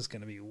like, this is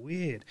going to be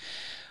weird.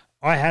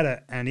 I had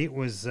it, and it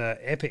was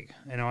epic.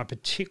 And I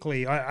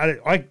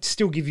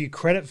still give you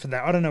credit for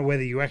that. I don't know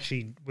whether you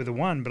actually were the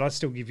one, but I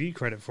still give you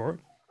credit for it.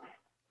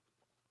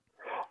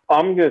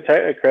 I'm going to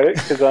take that credit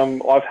because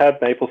I've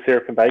had maple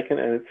syrup and bacon,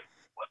 and it's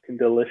fucking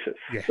delicious.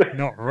 Yeah,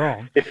 not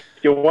wrong. If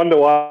you wonder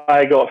why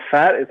I got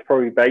fat, it's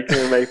probably bacon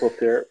and maple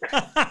syrup.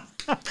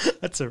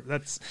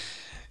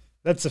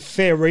 That's a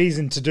fair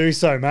reason to do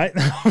so, mate.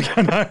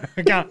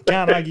 I can't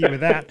argue with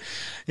that.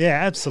 Yeah,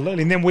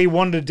 absolutely. And then we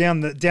wandered down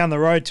the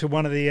road to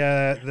one of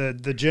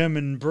the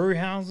German brew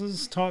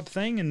houses type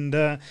thing, and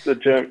got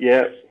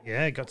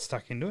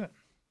stuck into it.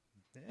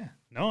 Yeah,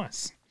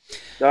 nice.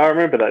 No, I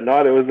remember that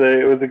night. It was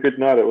a good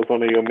night. It was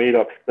one of your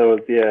meetups. There was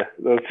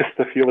just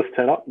a few of us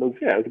turn up. It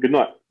was a good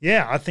night.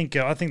 Yeah, I think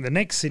the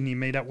next Sydney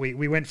meetup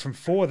we went from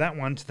 4 that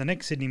one to the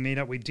next Sydney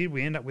meetup we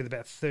ended up with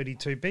about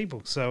 32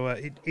 people. So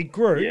it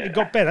grew. Yeah. It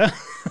got better,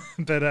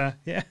 but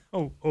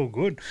all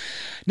good.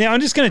 Now I'm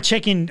just going to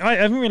check in. I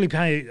haven't really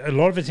paid a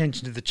lot of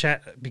attention to the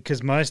chat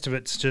because most of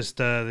it's just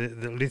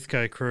the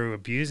Lithgow crew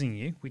abusing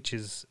you, which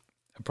is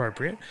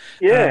appropriate.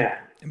 Yeah.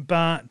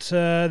 But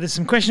there's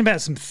some question about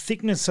some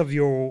thickness of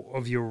your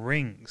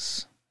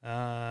rings.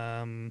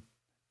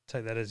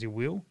 Take that as you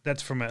will.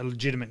 That's from a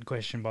legitimate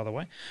question, by the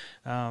way.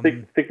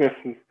 Thickness, because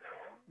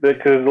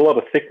there's a lot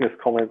of thickness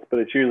comments, but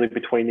it's usually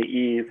between the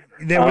ears.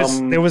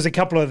 There was a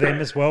couple of them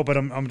as well, but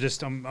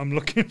I'm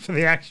looking for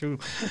the actual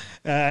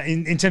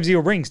in terms of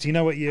your rings. Do you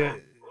know what your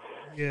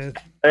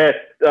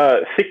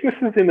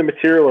thicknesses in the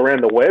material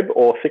around the web,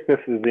 or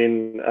thicknesses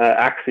in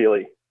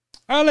axially?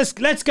 Oh,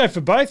 let's go for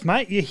both,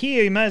 mate. You're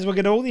here. You may as well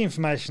get all the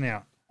information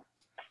out.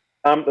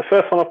 The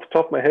first one off the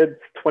top of my head is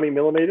 20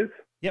 millimeters.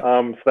 Yep.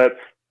 So that's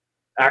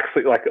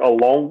actually like a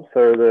long,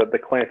 so the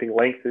clamping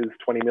length is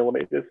 20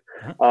 millimeters.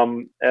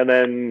 And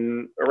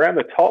then around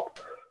the top,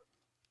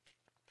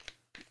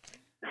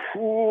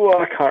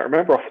 I can't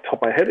remember off the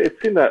top of my head.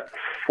 It's in that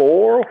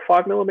 4 or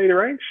 5 millimeter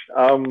range.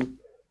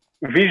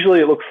 Visually,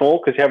 it looks small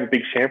because you have a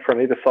big chamfer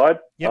on either side.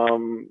 Yep.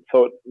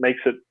 So it makes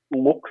it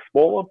look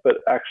smaller,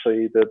 but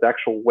actually the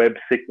actual web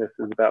thickness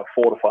is about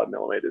 4 to 5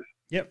 millimeters.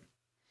 Yep.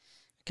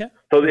 Okay.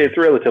 So it's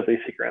relatively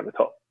thick around the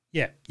top.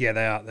 Yeah, yeah,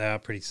 they are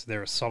pretty.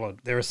 They're a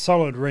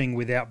solid ring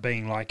without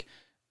being like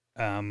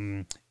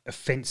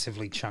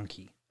offensively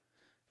chunky.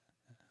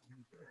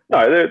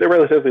 No, they're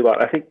relatively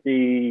light. I think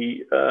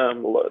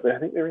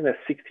they're in a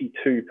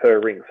 62 per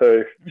ring.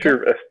 So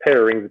a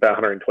pair of rings is about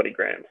 120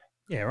 grams.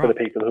 Yeah, right. For the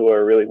people who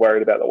are really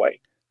worried about the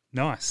weight.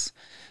 Nice.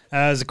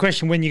 There's a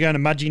question: when you're going to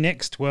Mudgee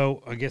next?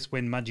 Well, I guess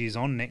when Mudgee is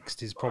on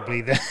next is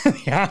probably the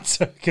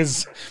answer,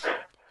 because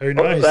who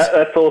knows? Well,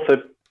 that's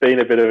also been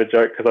a bit of a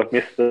joke because I've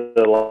missed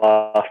the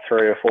last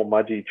 3 or 4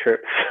 Mudgee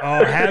trips.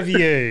 Oh, have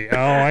you?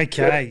 Oh,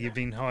 okay. You've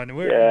been hiding.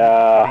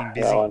 Yeah,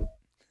 been busy.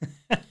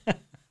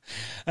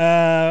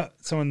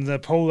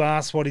 Paul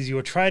asked, "What is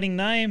your trading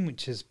name?"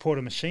 Which is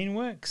Porter Machine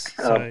Works.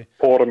 So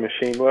Porter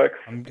Machine Works.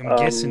 I'm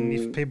guessing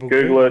if people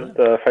Google it,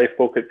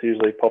 Facebook, it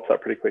usually pops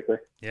up pretty quickly.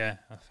 Yeah,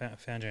 I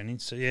found you on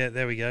Insta. Yeah,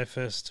 there we go.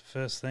 First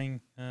thing.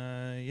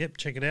 Yep,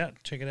 check it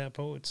out. Check it out,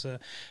 Paul. It's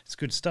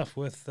good stuff.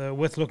 Worth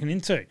looking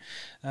into.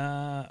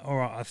 All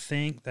right, I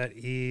think that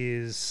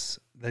is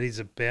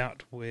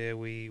about where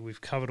we've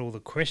covered all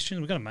the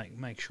questions. We've got to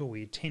make sure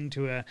we attend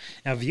to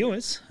our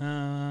viewers.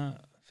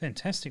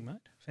 Fantastic, mate.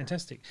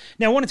 Fantastic.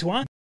 Now, I wanted to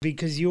ask,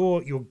 because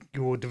you're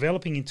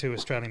developing into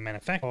Australian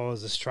manufacturing.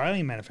 As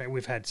Australian manufacturer,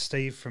 we've had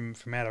Steve from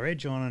Outer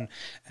Edge on,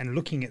 and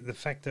looking at the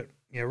fact that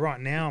right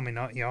now, I mean,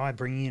 I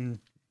bring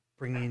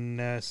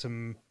in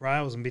some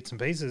rails and bits and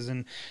pieces,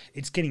 and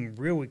it's getting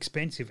real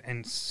expensive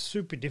and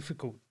super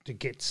difficult to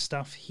get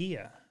stuff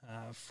here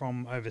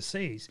from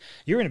overseas.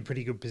 You're in a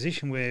pretty good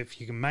position where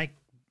if you can make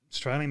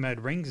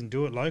Australian-made rings and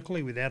do it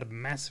locally without a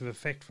massive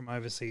effect from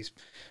overseas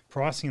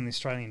pricing in the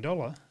Australian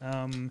dollar.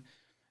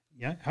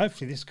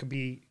 Hopefully this could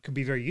be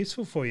very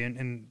useful for you.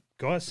 And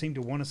guys seem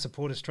to want to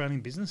support Australian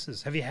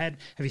businesses. Have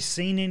you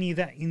seen any of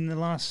that in the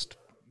last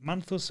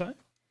month or so?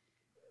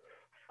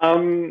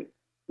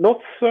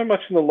 Not so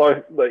much in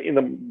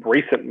the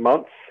recent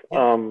months,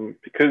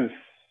 because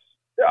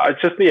not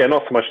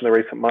so much in the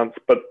recent months.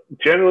 But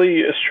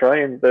generally,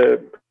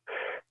 the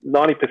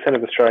 90%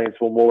 of Australians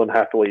will more than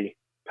happily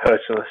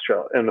purchase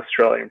an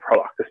Australian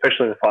product,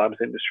 especially in the firearms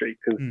industry,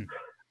 because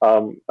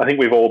I think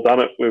we've all done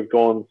it. We've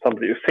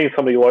seen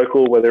somebody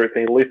local, whether it's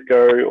in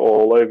Lithgow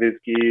or Low Vis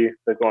Gear.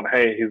 They've gone,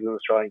 "Hey, here's an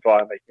Australian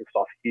guy making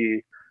stuff here.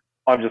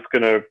 I'm just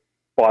going to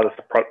buy this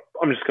product.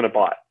 I'm just going to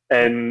buy it."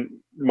 And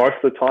most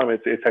of the time,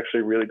 it's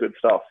actually really good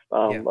stuff.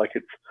 Like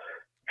it's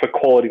for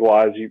quality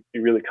wise, you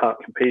really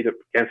can't compete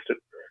against it.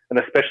 And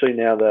especially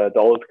now the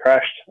dollar's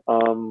crashed,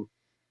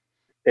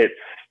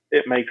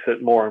 it makes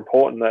it more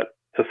important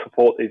to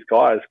support these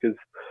guys, because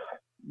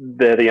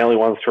they're the only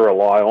ones to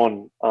rely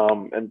on.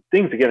 And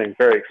things are getting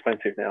very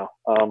expensive now.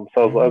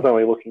 So I was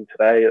only looking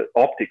today at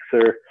optics.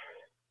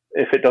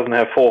 If it doesn't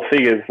have 4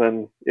 figures,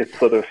 then it's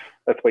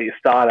that's where you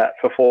start at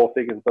for 4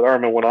 figures. But I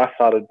remember when I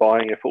started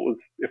buying, if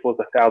it was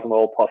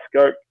 $1,000 plus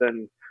scope,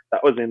 then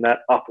that was in that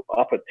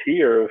upper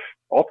tier of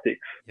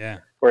optics. Yeah.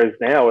 Whereas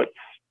now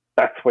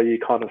that's where you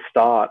kind of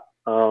start,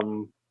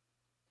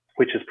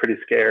 which is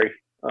pretty scary.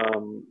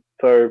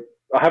 So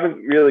I haven't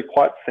really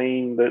quite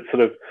seen the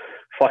sort of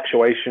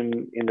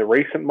fluctuation in the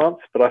recent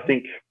months, but I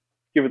think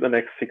give it the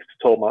next 6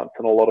 to 12 months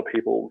and a lot of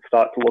people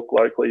start to look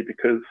locally,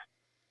 because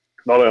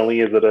not only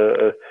is it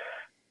a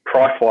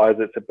price-wise,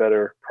 it's a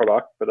better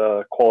product,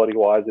 but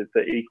quality-wise, it's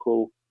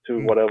equal to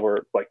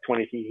whatever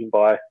anything you can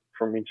buy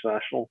from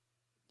international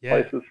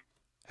places.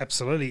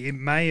 Absolutely. It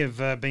may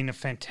have been a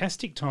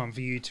fantastic time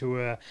for you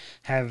to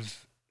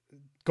have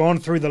gone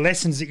through the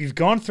lessons that you've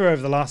gone through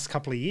over the last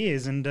couple of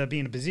years, and be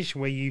in a position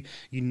where you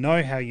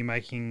know how you're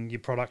making your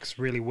products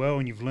really well,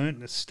 and you've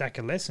learned a stack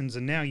of lessons,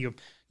 and now you're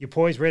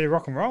poised, ready to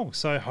rock and roll.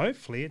 So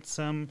hopefully it's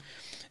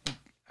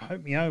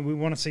we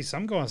want to see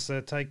some guys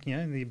take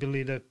the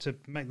ability to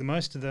make the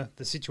most of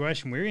the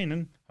situation we're in,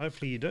 and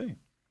hopefully you do.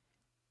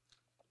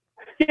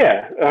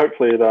 Yeah,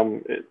 hopefully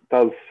it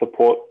does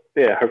support.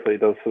 Yeah, hopefully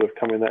it does sort of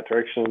come in that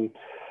direction.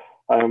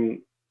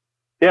 And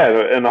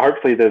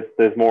hopefully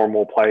there's more and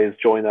more players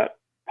join that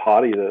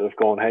party that have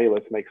gone, "Hey,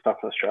 let's make stuff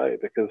in Australia,"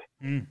 because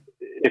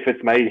if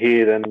it's made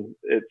here, then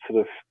it's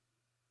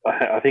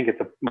I think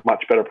it's a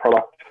much better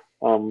product,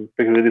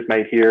 because it is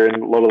made here,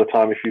 and a lot of the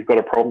time if you've got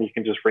a problem, you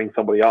can just ring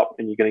somebody up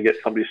and you're going to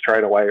get somebody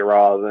straight away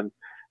rather than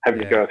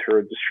having to go through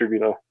a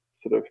distributor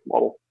sort of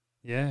model.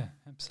 Yeah,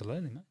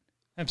 absolutely, mate.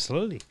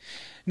 Absolutely.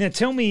 Now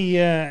tell me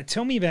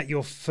about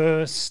your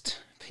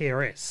first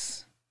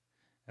PRS.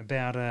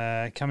 About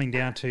coming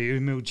down to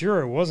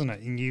Mildura, wasn't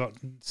it? And you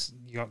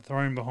got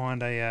thrown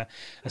behind a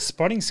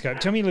spotting scope.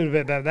 Tell me a little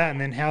bit about that,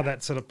 and then how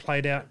that sort of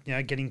played out.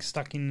 Getting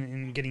stuck in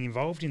and getting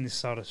involved in this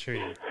sort of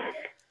shooting.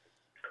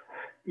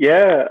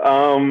 Yeah,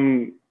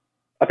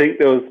 I think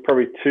there was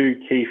probably two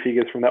key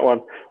figures from that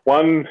one.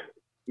 One,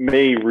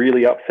 me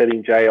really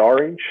upsetting Jay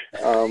Orange,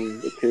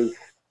 because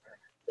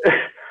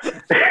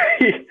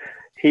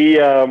he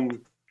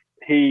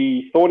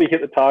thought he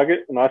hit the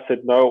target, and I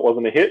said no, it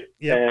wasn't a hit,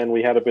 and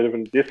we had a bit of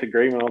a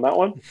disagreement on that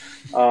one.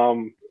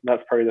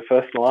 That's probably the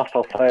first and last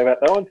I'll say about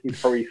that one. He's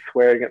probably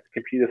swearing at the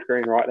computer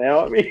screen right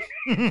now at me.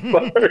 And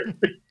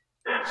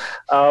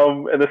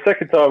the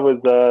second time was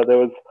there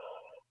was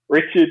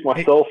Richard,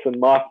 myself, and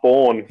Mark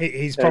Bourne.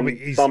 He's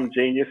probably some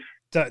genius.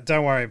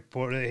 Don't worry,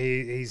 Porter.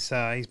 He's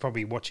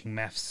probably watching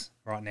maths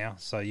right now.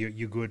 So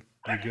you're good.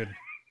 You're good.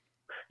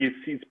 He's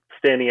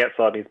standing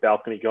outside his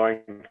balcony going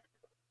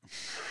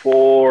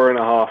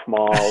 4.5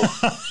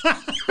 miles,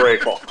 3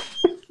 o'clock.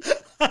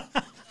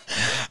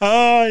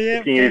 Oh yeah,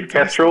 looking at his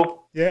Kestrel.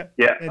 Yeah,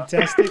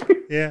 fantastic.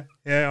 yeah.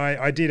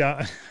 I did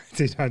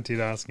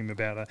ask him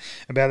about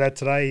that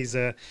today. He's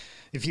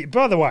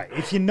by the way,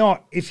 if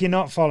you're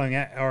not following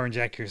Orange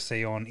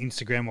Accuracy on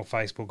Instagram or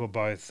Facebook or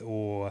both,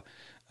 or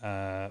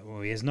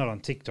well, he's not on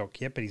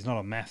TikTok yet, but he's not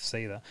on maths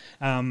either.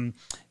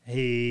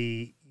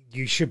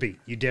 You should be.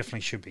 You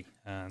definitely should be.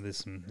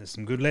 There's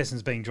some good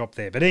lessons being dropped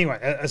there. But anyway,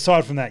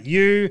 aside from that,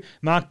 you,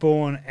 Mark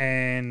Bourne,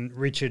 and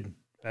Richard.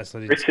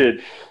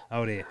 Richard.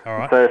 Oh dear. All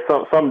right.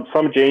 So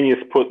some genius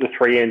put the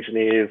 3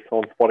 engineers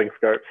on spotting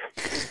scopes,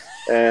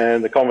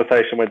 and the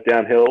conversation went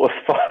downhill as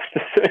fast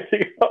as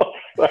anything else.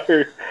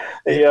 So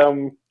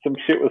some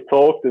shit was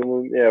talked,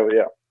 and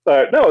yeah.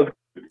 So no,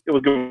 it was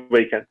a good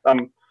weekend.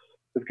 It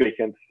was a good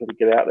weekend to sort of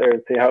get out there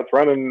and see how it's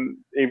run, and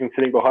even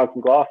sitting behind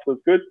some glass was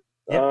good.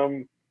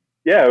 Yep.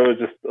 It was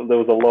just, there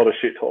was a lot of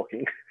shit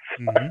talking.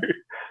 So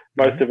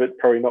most of it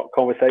probably not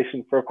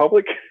conversation for a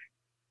public.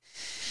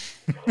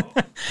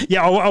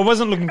 Yeah, I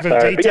wasn't looking for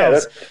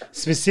details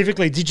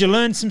specifically. Did you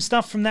learn some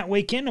stuff from that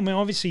weekend? I mean,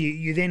 obviously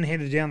you then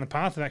headed down the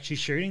path of actually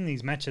shooting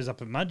these matches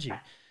up at Mudgee.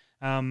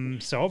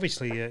 So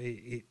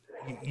obviously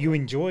you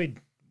enjoyed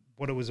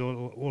what it was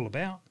all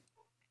about.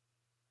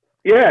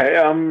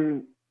 Yeah,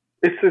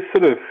 it's just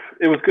sort of,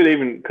 it was good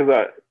even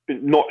because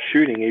not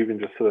shooting, even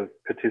just sort of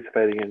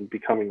participating and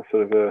becoming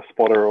sort of a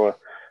spotter or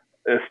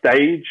a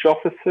stage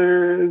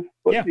officer is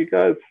what you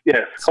guys,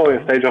 calling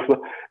a stage officer.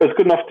 It was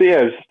good enough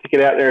to, just to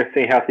get out there and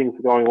see how things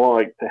were going on,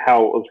 like to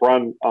how it was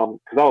run.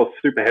 Because I was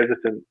super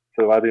hesitant,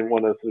 so I didn't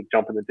want to sort of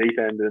jump in the deep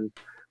end and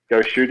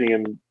go shooting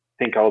and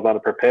think I was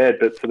underprepared.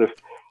 But sort of,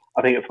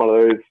 I think it's one of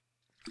those,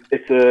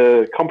 it's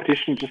a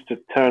competition just to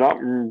turn up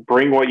and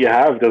bring what you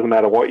have. Doesn't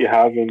matter what you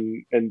have,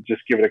 and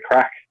just give it a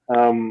crack.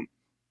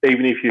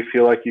 Even if you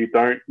feel like you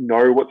don't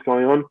know what's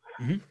going on,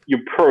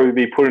 you'll probably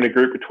be put in a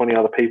group of 20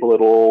 other people that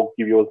will all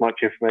give you as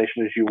much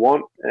information as you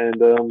want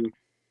and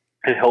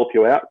help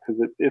you out,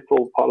 because it's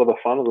all part of the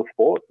fun of the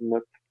sport.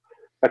 And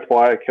that's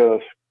why I kind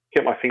of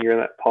kept my finger in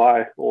that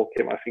pie, or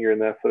kept my finger in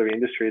that sort of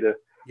industry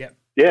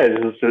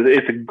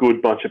it's a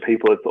good bunch of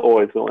people that's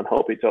always willing to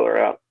help each other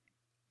out.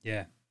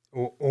 Yeah.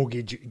 Or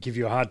give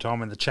you a hard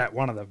time in the chat.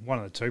 One of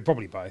the two,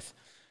 probably both.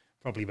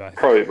 Probably both,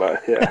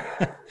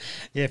 yeah.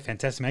 Yeah,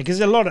 fantastic, man.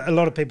 Because a lot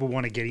of people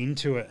want to get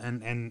into it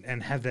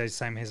and have those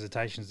same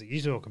hesitations that you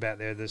talk about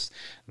there. They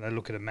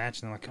look at a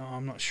match and they're like, oh,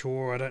 I'm not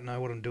sure, I don't know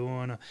what I'm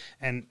doing.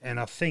 And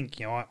I think,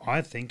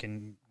 I think,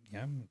 and,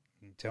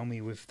 tell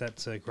me if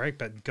that's correct,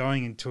 but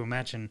going into a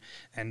match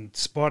and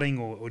spotting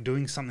or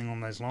doing something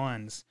on those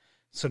lines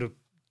sort of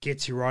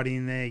gets you right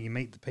in there. You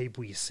meet the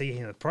people, you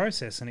see the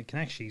process, and it can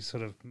actually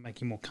sort of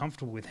make you more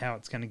comfortable with how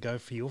it's going to go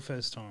for your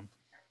first time.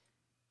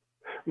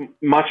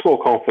 Much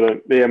more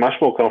confident, much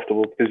more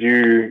comfortable, because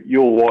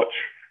you'll watch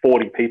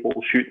 40 people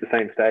shoot the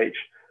same stage,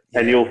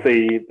 and you'll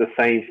see the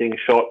same thing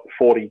shot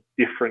 40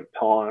 different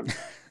times.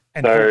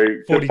 So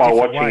just by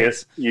watching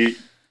ways.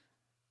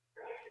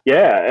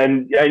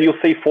 And you'll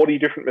see 40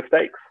 different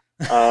mistakes.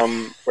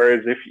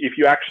 Whereas if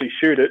you actually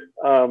shoot it,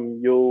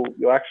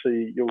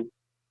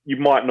 you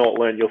might not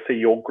learn. You'll see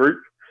your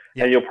group.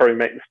 And you'll probably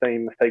make the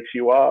same mistakes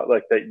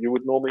that you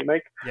would normally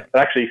make.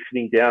 But actually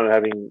sitting down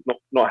and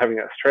not having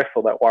that stress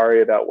or that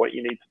worry about what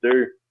you need to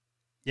do,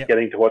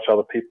 getting to watch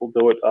other people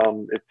do it,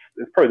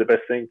 it's probably the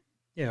best thing.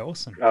 Yeah,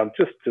 awesome.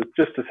 Just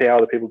to see how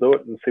other people do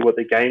it and see what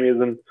their game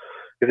is, and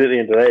because at the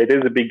end of the day, it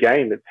is a big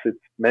game. It's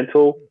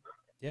mental,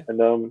 and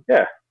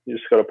you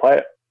just got to play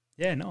it.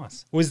 Yeah,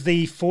 nice. Was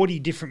the 40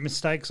 different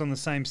mistakes on the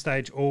same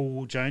stage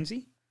all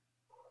Jonesy?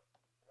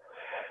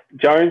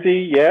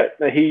 Jonesy,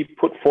 he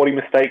put 40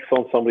 mistakes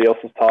on somebody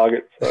else's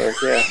target, so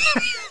yeah.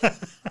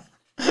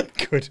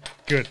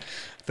 Good.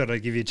 Thought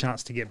I'd give you a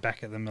chance to get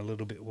back at them a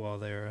little bit while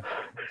they're...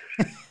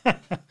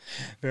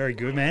 Very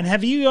good, man.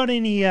 Have you got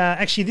any...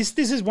 actually, this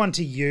is one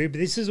to you, but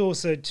this is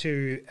also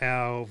to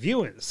our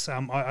viewers.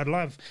 I'd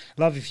love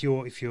if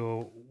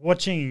you're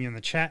watching and you're in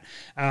the chat,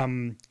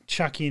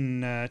 chuck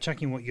in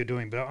what you're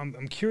doing. But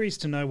I'm curious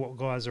to know what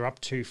guys are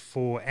up to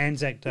for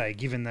Anzac Day,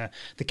 given the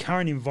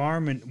current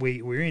environment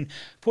we're in.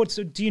 Port,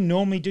 so do you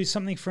normally do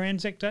something for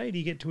Anzac Day? Do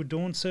you get to a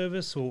dawn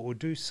service or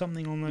do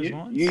something on those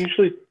lines?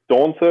 Usually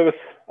dawn service.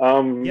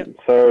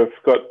 So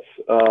I've got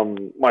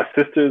my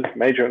sister's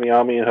major in the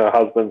army and her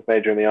husband's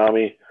major in the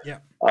army.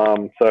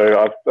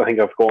 So I think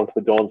I've gone to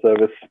the dawn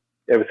service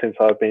ever since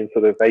I've been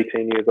sort of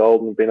 18 years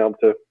old and been able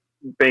to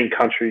be in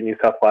country New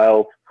South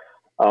Wales.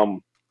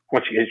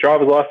 Once you get your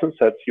driver's license,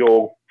 that's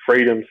your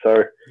freedom.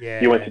 So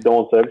you went to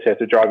dawn service, you had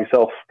to drive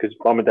yourself because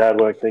mum and dad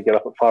weren't going to get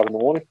up at 5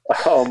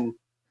 a.m.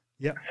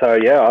 So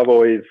yeah, I've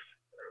always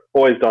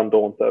done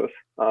dawn service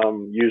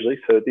usually.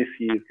 So this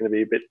year is going to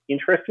be a bit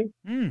interesting.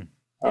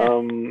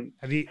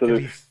 Have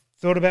you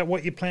thought about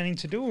what you're planning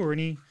to do or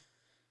any?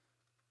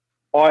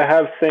 I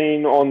have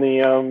seen on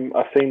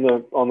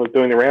the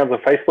doing the rounds on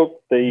Facebook,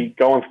 the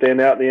go and stand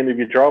out at the end of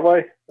your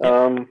driveway.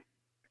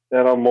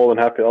 And I'm more than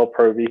happy. I'll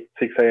probably be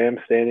 6 a.m.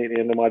 standing at the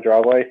end of my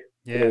driveway.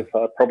 Yeah,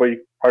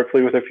 probably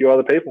hopefully with a few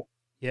other people.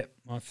 Yep,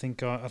 I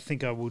think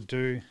I will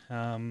do.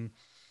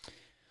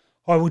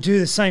 I will do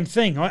the same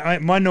thing.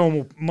 My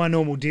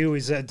normal deal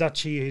is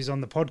Dutchie, who's on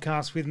the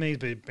podcast with me.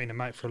 He's been a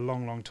mate for a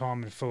long, long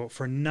time, and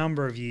for a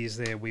number of years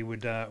there, we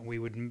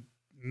would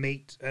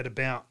meet at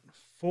about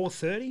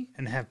 4:30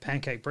 and have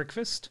pancake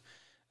breakfast,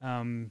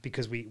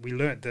 because we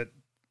learnt that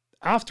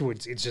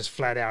afterwards it's just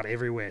flat out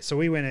everywhere. So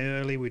we went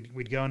early.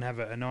 We'd go and have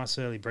a nice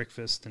early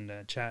breakfast and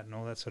chat and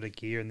all that sort of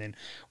gear, and then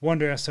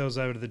wander ourselves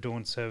over to the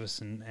dawn service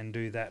and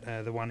do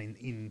that. The one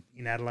in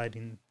Adelaide,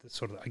 in the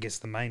sort of, I guess,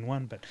 the main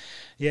one. But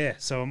yeah,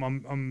 so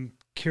I'm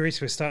curious.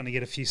 We're starting to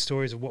get a few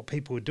stories of what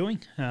people are doing,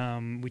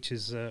 which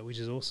is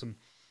awesome.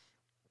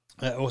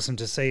 Awesome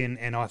to see,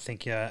 and I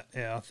think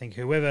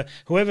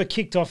whoever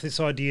kicked off this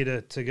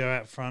idea to go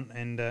out front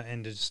and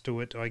to just do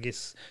it, I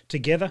guess,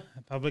 together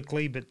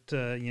publicly, but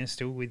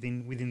still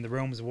within the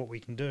realms of what we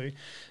can do,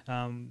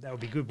 that would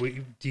be good.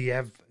 Do you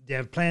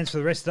have plans for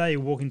the rest of the day?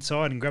 You walk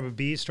inside and grab a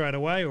beer straight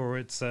away, or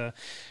it's a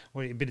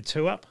bit of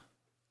two up?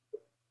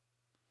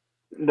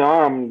 No,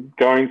 I'm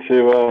going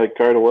to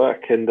go to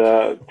work and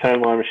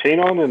turn my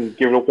machine on and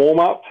give it a warm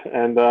up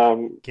and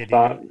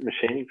start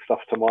machining stuff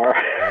tomorrow.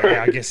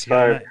 Yeah, I guess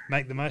you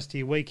make the most of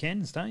your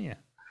weekends, don't you?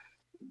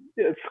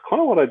 Yeah, it's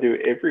kind of what I do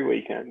every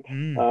weekend.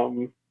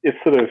 It's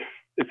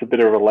a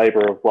bit of a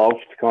labour of love,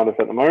 kind of,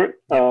 at the moment.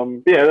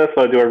 Yeah, that's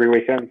what I do every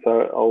weekend.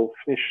 So I'll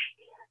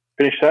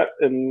finish that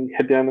and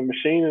head down the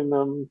machine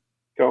and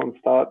go and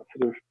start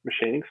sort of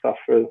machining stuff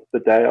for the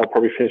day. I'll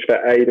probably finish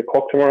about 8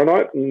 o'clock tomorrow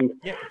night and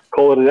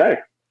call it a day.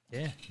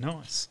 Yeah,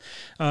 nice.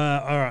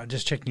 All right,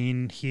 just checking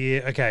in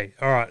here. Okay,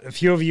 all right. A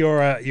few of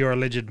your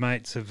alleged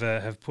mates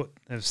have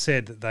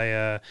said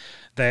that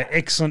they're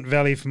excellent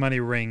value for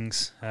money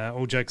rings.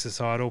 All jokes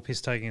aside, all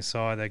piss taking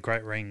aside, they're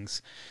great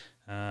rings,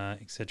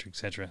 etc.,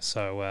 etc.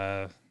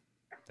 So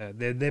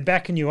they're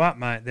backing you up,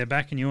 mate. They're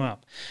backing you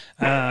up.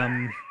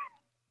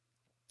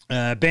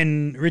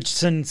 Ben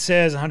Richardson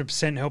says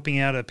 100% helping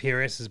out a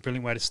PRS is a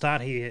brilliant way to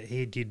start.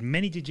 He did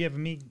many. Did you ever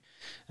meet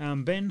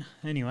Ben?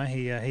 Anyway,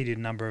 he did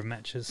a number of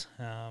matches,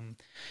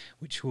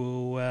 which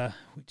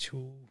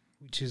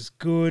is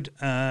good.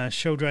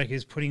 Sheldrake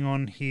is putting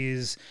on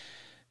his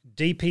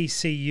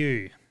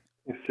DPCU.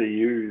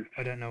 CUs.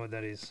 I don't know what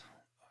that is.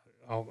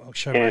 I'll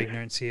show my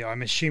ignorance here.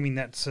 I'm assuming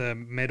that's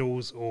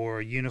medals or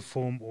a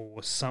uniform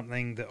or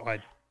something that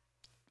I'm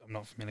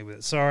not familiar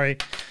with. Sorry,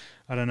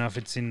 I don't know if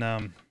it's in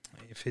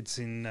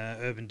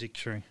Urban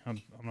Dictionary.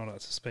 I'm not up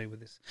to speed with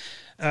this.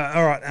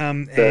 All right.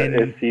 And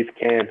SC's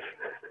cans.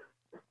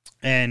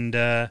 And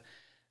go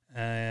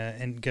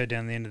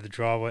down the end of the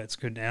driveway. It's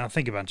good. Now I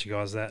think a bunch of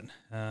guys that.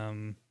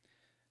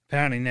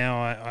 Apparently now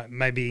I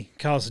maybe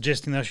Carl's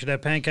suggesting they should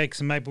have pancakes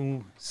and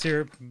maple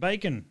syrup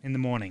bacon in the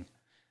morning.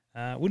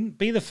 Wouldn't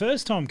be the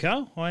first time,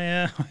 Carl. I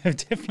have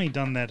definitely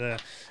done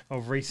that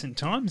of recent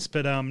times,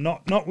 but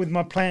not with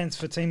my plans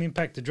for Team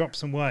Impact to drop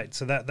some weight.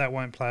 So that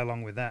won't play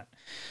along with that.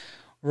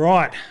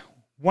 Right.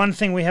 One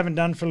thing we haven't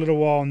done for a little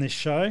while on this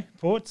show,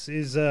 Ports,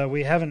 is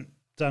we haven't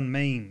done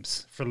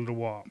memes for a little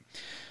while.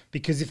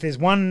 Because if there's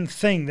one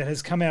thing that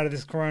has come out of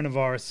this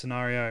coronavirus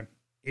scenario,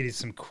 it is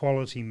some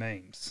quality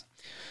memes.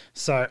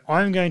 So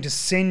I'm going to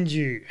send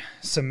you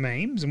some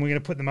memes, and we're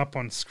going to put them up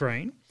on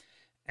screen.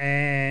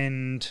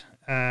 And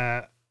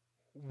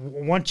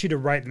want you to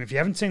rate them. If you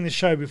haven't seen the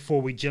show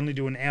before, we generally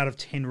do an out of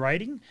 10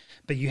 rating,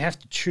 but you have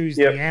to choose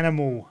the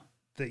animal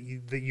that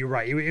you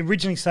rate. It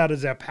originally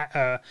started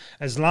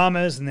as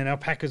llamas, and then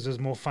alpacas was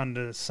more fun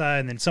to say,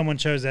 and then someone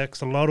chose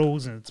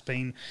axolotls, and it's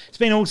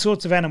been all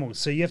sorts of animals.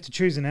 So you have to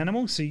choose an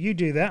animal. So you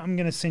do that. I'm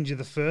going to send you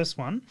the first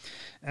one,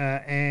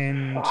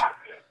 and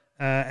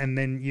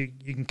then you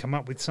can come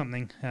up with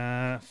something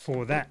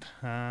for that.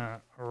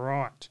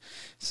 Right.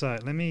 So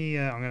let me.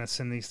 I'm going to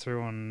send these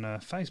through on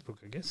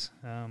Facebook, I guess.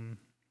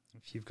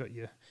 If you've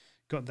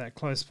got that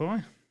close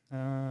by.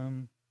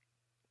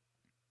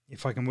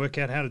 If I can work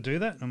out how to do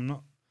that, I'm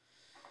not.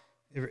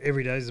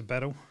 Every day is a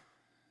battle.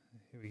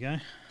 Here we go.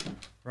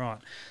 Right,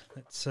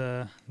 let's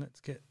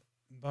get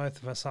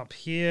both of us up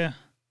here,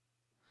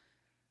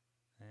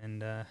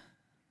 and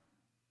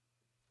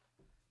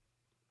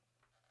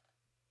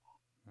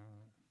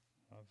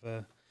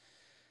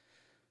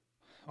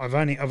I've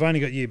only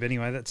got you, but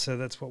anyway, that's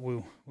what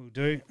we'll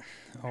do.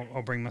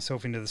 I'll bring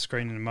myself into the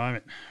screen in a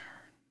moment.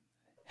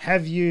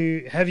 Have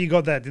you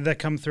got that? Did that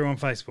come through on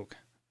Facebook?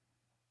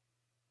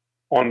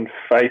 On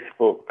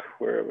Facebook,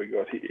 where have we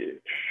got here?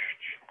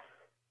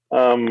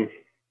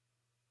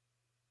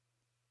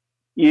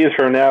 years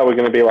from now, we're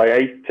going to be like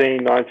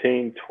 18,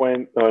 19,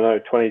 20, oh no,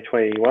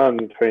 2021,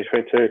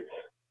 2022.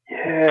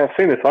 Yeah, I've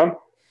seen this one.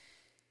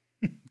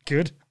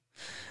 Good.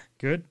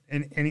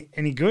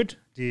 Any good?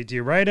 Do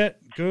you rate it?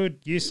 Good,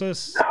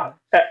 useless?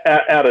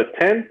 Out of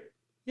 10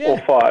 or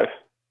 5?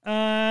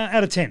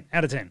 Out of 10.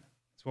 Out of 10.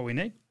 That's what we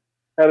need.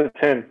 Out of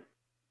 10.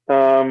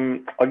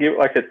 I'll give it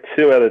like a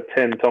 2 out of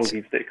 10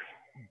 donkey sticks.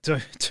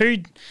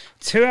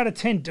 Two out of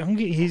 10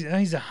 donkey.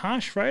 He's a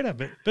harsh rater,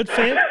 but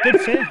fair,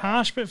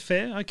 harsh but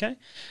fair. Okay,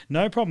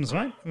 no problems,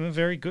 mate.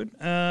 Very good.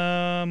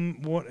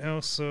 What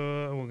else?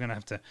 We're gonna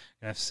have to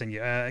send you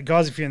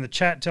guys. If you're in the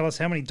chat, tell us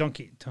how many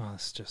donkey. Oh,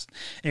 it's just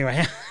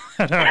anyway.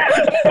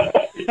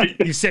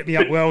 You set me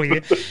up well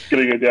here.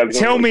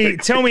 Tell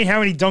me how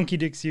many donkey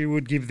dicks you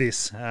would give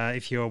this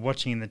if you're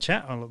watching in the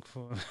chat. I look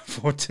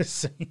forward to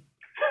seeing.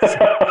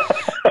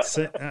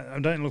 I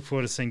don't look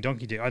forward to seeing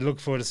Donkey Dick. I look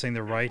forward to seeing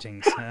the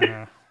ratings.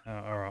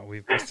 All right,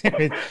 we're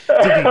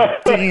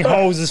digging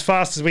holes as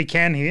fast as we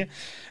can here.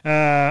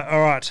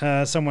 All right,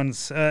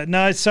 someone's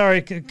no,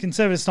 sorry,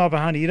 Conservative Sniper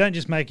Hunter. You don't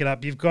just make it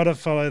up. You've got to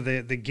follow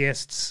the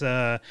guest's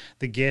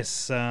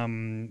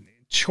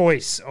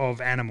choice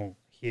of animal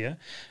here.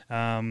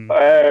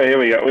 Here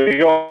we go. We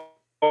got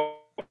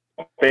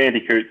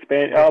bandicoots.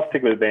 I'll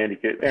stick with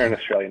bandicoot. They're an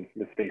Australian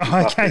species.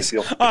 Okay.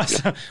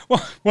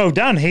 Well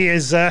done. He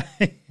has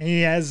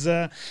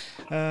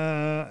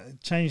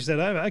changed that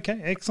over. Okay,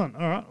 excellent.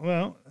 All right.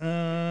 Well,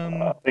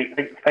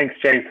 thanks,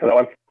 James, for that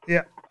one.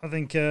 Yeah, I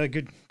think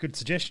good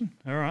suggestion.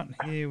 All right,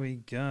 here we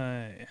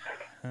go.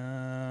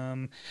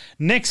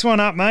 Next one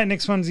up, mate.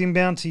 Next one's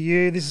inbound to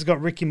you. This has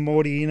got Rick and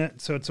Morty in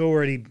it, so it's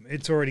already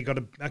got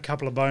a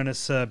couple of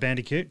bonus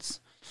bandicoots.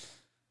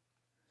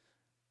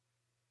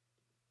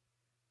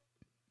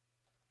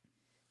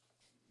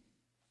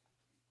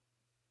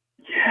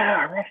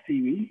 Yeah, Rusty,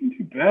 you can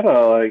do better.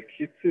 Like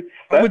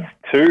that's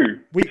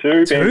two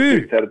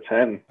bandicoots out of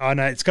 10. Oh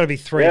no, it's got to be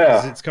 3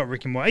 because it's got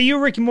Rick and Morty. Are you a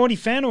Rick and Morty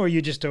fan, or are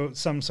you just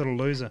some sort of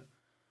loser?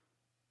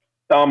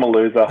 I'm a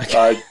loser.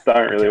 I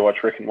don't really watch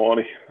Rick and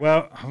Morty.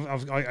 Well,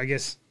 I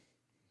guess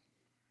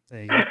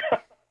there you go.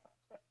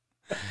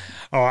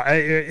 All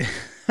right,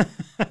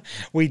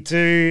 we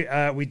do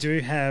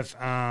have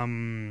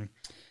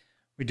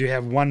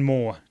one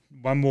more,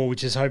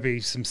 which is hopefully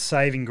some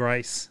saving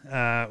grace,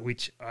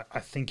 which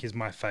I think is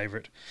my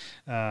favourite.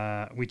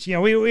 Which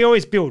we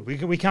always build.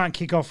 We can't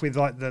kick off with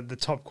like the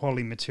top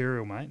quality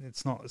material, mate.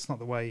 It's not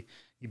the way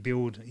you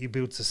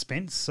build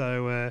suspense.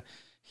 So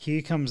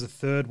here comes the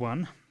third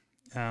one.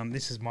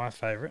 This is my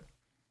favourite.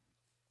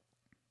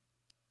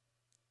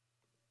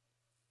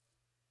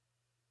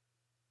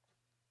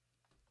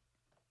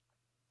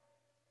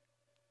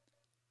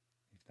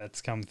 If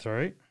that's come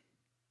through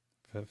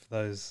for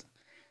those.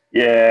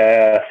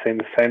 Yeah,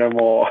 say no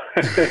more.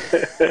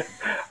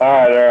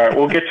 all right.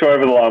 We'll get you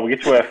over the line. We'll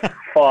get you a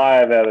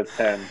 5 out of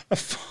 10. A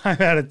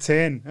 5 out of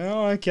 10.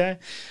 Oh, okay.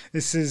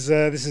 This is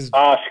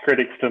harsh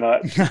critics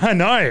tonight. I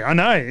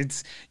know.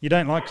 It's you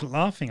don't like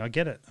laughing. I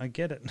get it.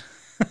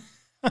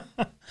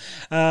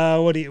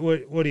 What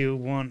do you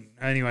want?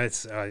 Anyway,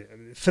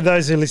 for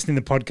those who are listening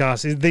to the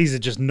podcast, these are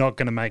just not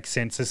going to make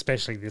sense,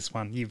 especially this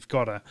one. You've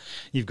got to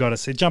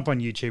see. Jump on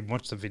YouTube and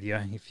watch the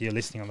video. If you're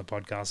listening on the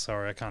podcast,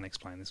 sorry, I can't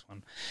explain this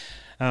one.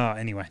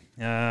 Anyway,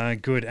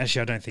 good.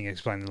 Actually, I don't think I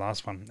explained the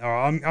last one.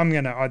 I'm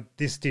gonna.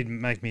 This did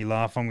make me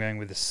laugh. I'm going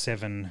with the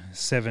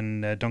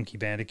seven donkey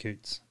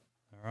bandicoots.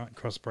 All right,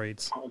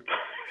 crossbreeds.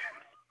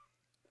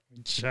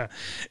 Which,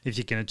 if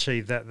you can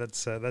achieve that,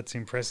 that's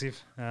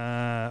impressive.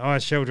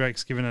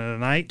 Sheldrake's given it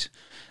an 8.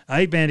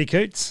 8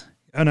 bandicoots.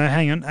 Oh no,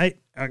 hang on, 8.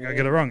 I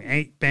got it wrong.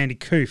 8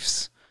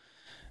 bandicoofs.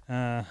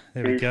 There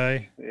we go.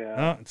 Yeah.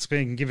 Oh, it's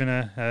been given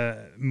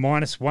a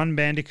 -1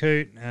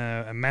 bandicoot,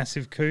 a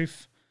massive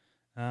coof.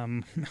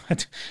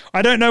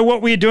 I don't know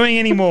what we're doing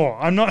anymore.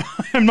 I'm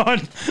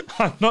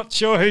not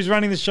sure who's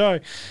running the show.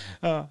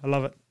 I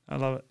love it.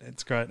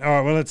 It's great.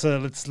 All right, well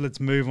let's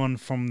move on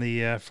from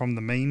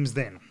the memes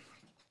then.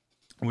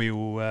 We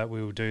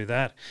will do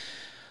that.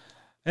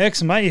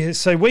 Excellent, mate.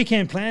 So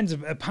weekend plans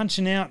are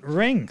punching out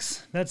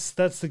rings. That's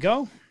the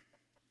goal.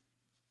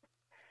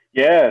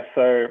 Yeah.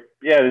 So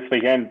this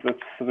weekend it's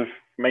sort of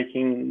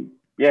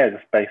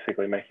just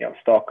basically making up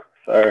stock.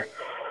 So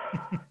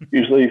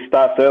usually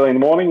starts early in the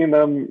morning and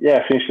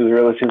finishes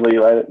relatively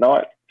late at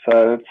night.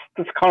 So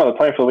that's kind of the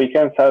plan for the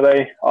weekend.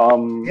 Saturday.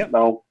 Yep.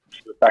 I'll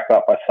back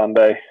up by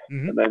Sunday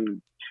and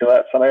then chill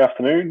out Sunday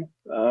afternoon.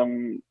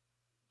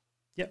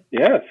 Yep.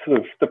 Yeah, it's sort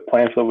of the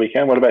plan for the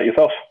weekend. What about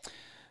yourself?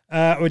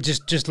 Well,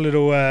 just a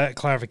little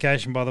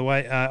clarification, by the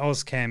way.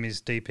 Ozcam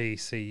is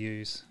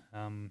DPCUs.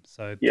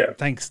 So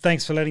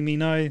thanks for letting me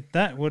know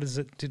that. What is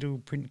it? Digital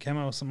print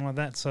camo or something like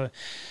that. So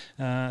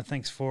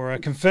thanks for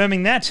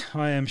confirming that.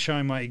 I am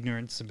showing my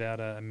ignorance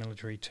about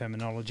military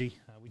terminology,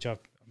 which I've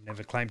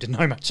never claimed to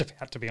know much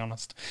about, to be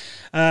honest.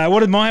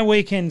 What are my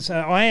weekends?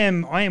 I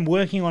am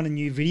working on a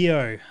new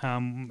video.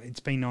 It's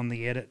been on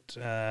the edit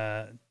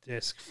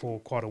desk for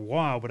quite a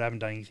while, but I haven't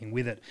done anything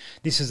with it.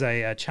 This is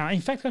a challenge.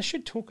 In fact, I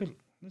should talk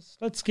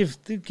let's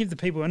give the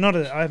people I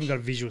haven't got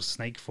a visual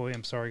sneak for you.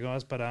 I'm sorry,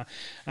 guys, but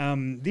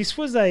this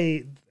was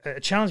a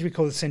challenge we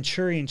call the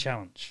Centurion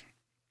Challenge,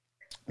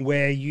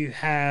 where you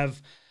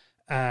have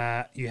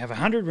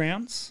 100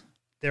 rounds.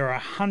 There are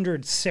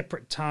 100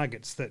 separate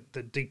targets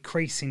that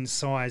decrease in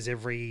size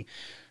every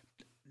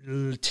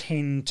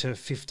 10 to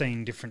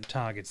 15 different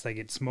targets. They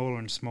get smaller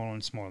and smaller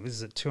and smaller. This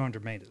is at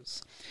 200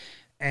 meters.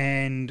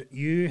 And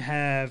you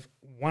have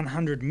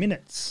 100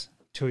 minutes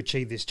to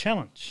achieve this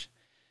challenge.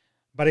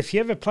 But if you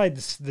ever played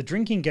the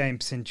drinking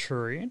game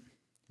Centurion,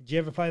 did you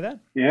ever play that?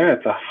 Yeah,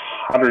 it's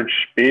 100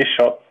 beer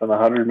shots in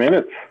 100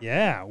 minutes.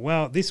 Yeah,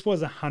 well, this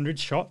was 100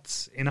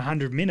 shots in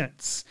 100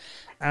 minutes,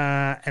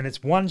 and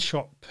it's 1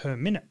 shot per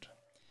minute.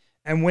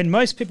 And when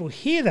most people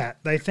hear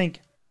that, they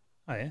think,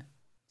 oh, yeah,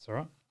 it's all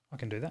right. I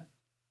can do that.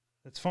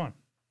 That's fine.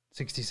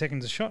 60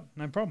 seconds a shot,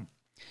 no problem.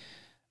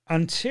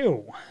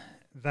 Until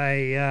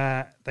they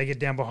get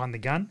down behind the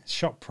gun,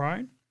 shot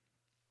prone,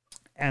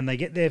 and they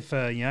get there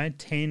for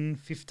 10,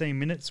 15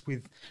 minutes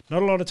with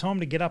not a lot of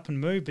time to get up and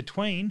move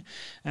between.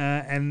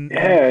 Elbows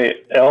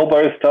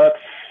start to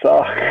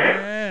suck.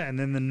 Yeah, and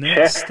then the neck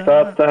chest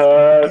starts to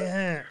hurt.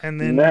 Yeah, and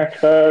then neck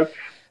hurts.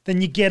 Then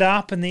you get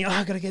up and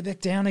I got to get back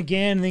down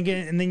again,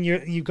 and then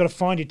you've got to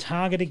find your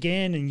target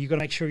again, and you've got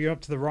to make sure you're up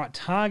to the right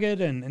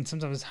target, and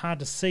sometimes it's hard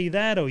to see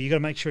that, or you got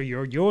to make sure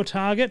you're your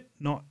target,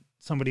 not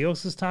somebody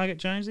else's target,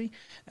 Jonesy.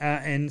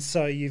 And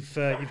so you've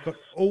got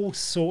all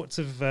sorts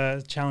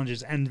of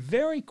challenges, and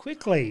very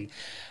quickly.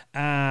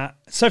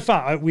 So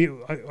far,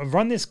 I've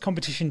run this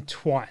competition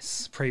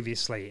twice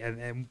previously,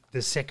 and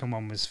the second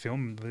one was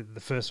filmed.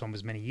 The first one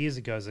was many years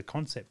ago as a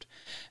concept,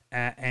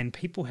 and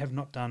people have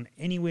not done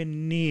anywhere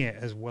near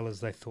as well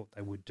as they thought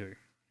they would do.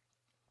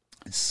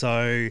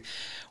 So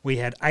we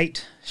had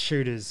 8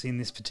 shooters in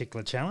this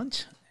particular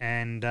challenge,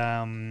 and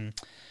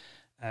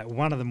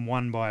one of them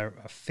won by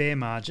a fair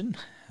margin,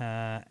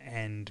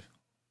 and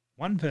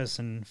one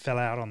person fell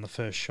out on the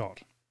first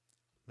shot.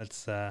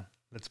 Let's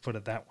put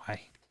it that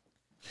way.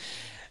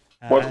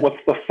 What's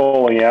the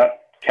falling out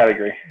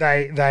category?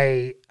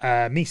 They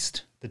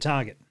missed the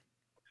target.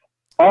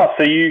 Oh,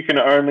 so you can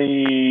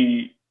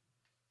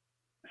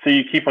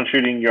you keep on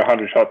shooting your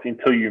 100 shots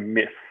until you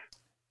miss.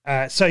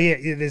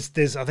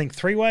 There's I think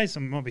 3 ways, or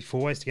might be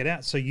 4 ways to get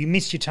out. So you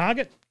miss your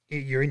target,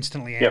 you're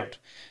instantly out. Yep.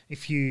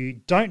 If you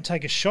don't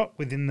take a shot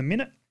within the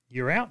minute,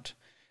 you're out.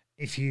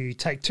 If you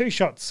take 2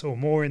 shots or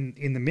more in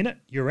the minute,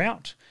 you're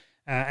out.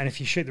 And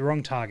if you shoot the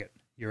wrong target,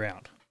 you're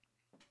out.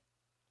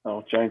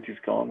 Oh, Jonesy's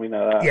gone. We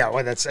know that. Yeah,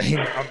 well, that's.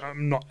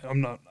 I'm not.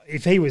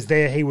 If he was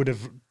there, he would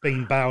have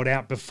been bailed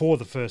out before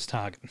the first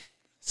target.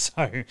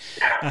 So,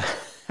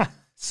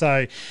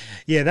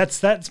 yeah,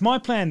 that's my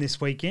plan this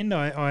weekend.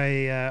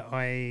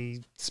 I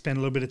spent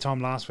a little bit of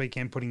time last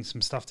weekend putting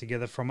some stuff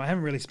together I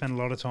haven't really spent a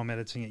lot of time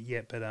editing it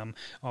yet, but I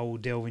will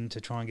delve into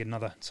try and get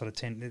another sort of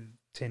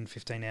 10,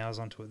 15 hours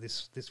onto it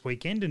this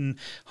weekend, and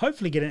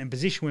hopefully get it in a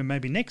position where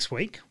maybe next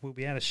week we'll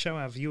be able to show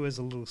our viewers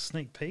a little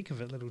sneak peek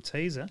of it, a little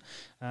teaser,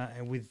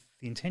 and with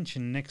the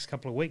intention next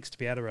couple of weeks to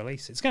be able to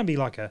release it. It's going to be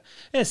like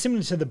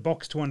similar to the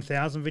Box to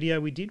 1000 video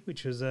we did,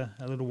 which was a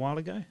little while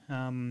ago,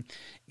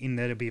 in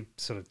that it'll be a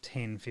sort of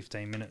 10,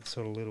 15 minutes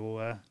sort of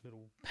little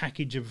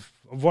package of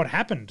what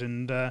happened.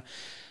 And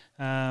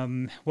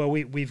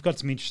we've got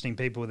some interesting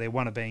people there,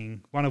 one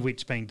of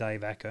which being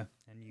Dave Acker.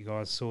 You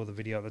guys saw the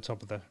video at the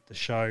top of the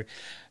show,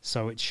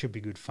 so it should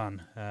be good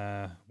fun.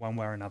 One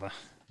way or another,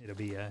 it'll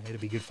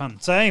be good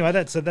fun. So anyway,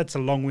 that's a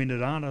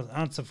long-winded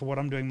answer for what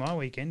I'm doing my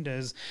weekend,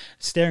 is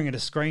staring at a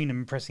screen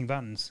and pressing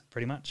buttons,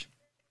 pretty much.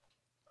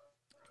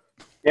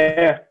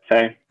 Yeah,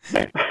 same.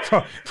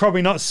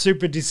 Probably not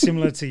super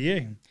dissimilar to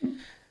you.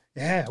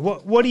 Yeah.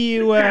 What do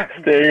you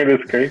staring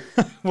at a screen?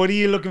 What are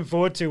you looking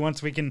forward to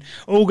once we can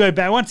all go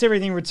back? Once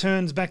everything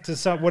returns back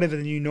to whatever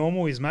the new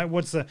normal is, mate.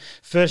 What's the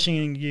first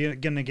thing you're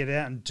going to get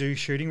out and do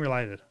shooting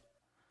related?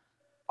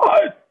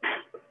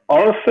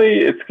 Honestly,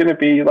 it's going to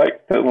be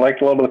like a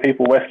lot of the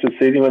people west of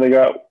Sydney when they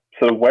go out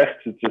sort of west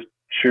to just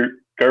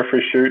go for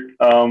a shoot.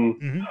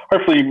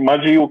 Hopefully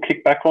Mudgee will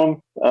kick back on.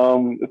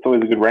 It's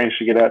always a good range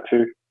to get out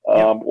to.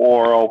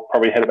 Or I'll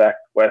probably head back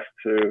west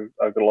to.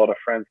 I've got a lot of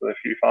friends with a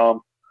few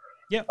farms.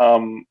 Yep.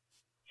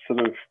 Sort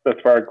of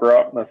that's where I grew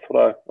up, and that's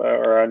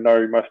where I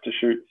know most to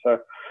shoot. So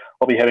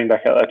I'll be heading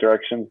back out that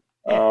direction.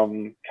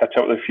 Catch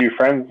up with a few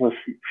friends, a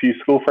few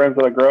school friends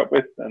that I grew up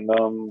with, and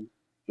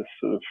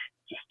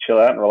just chill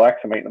out and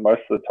relax and make the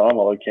most of the time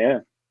while I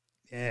can.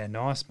 Yeah,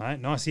 nice, mate.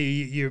 Nice.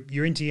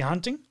 You're into your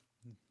hunting?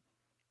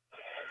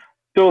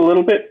 Do a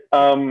little bit.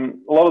 A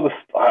lot of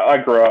I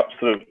grew up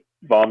sort of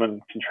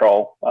varmint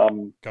control.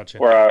 Gotcha.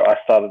 Where I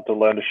started to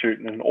learn to shoot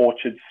in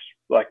orchards,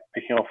 like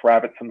picking off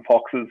rabbits and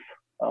foxes.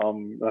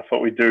 That's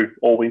what we do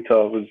all winter,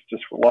 was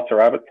just lots of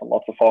rabbits and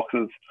lots of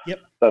foxes. Yep.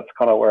 That's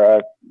kind of where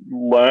I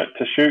learnt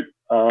to shoot.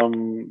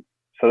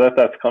 So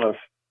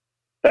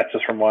that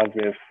just reminds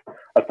me of,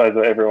 I suppose,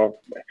 that everyone,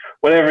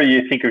 whenever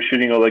you think of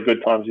shooting all the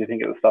good times, you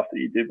think of the stuff that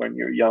you did when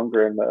you were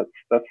younger, and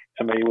that's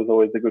to me was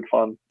always the good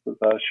fun,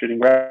 was shooting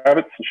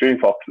rabbits and shooting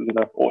foxes in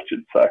an orchard.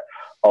 So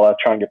I'll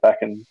try and get back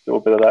and do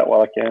a bit of that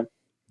while I can.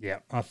 Yeah,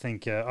 I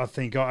think I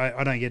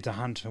don't get to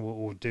hunt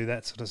or do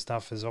that sort of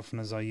stuff as often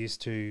as I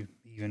used to,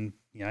 even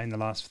in the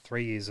last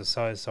 3 years or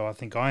so. So I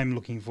think I'm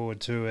looking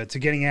forward to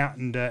getting out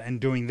and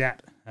doing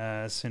that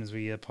as soon as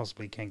we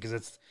possibly can,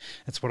 because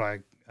that's what I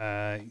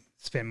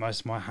spent most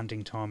of my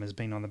hunting time has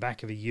been on the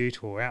back of a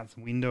ute or out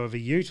the window of a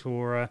ute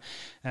or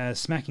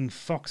smacking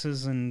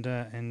foxes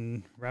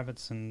and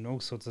rabbits and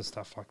all sorts of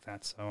stuff like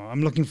that. So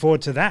I'm looking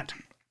forward to that.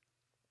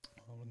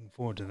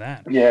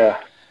 Yeah.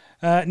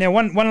 Now,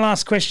 one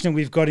last question that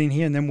we've got in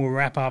here, and then we'll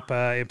wrap up.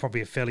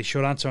 Probably a fairly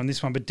short answer on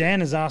this one. But Dan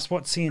has asked,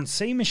 what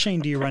CNC machine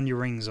do you run your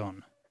rings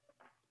on?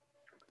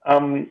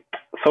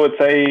 So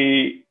it's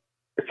a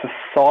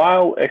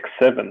Sile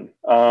X7,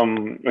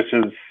 which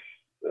is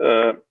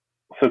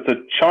so it's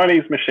a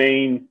Chinese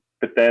machine,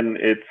 but then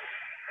it's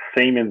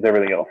Siemens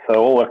everything else.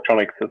 So all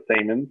electronics are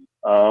Siemens,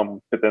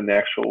 but then the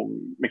actual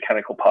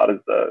mechanical part is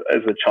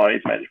a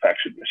Chinese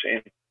manufactured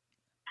machine.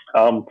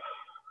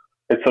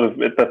 It's sort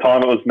of, at the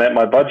time, it was met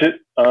my budget,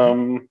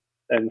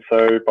 and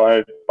so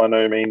by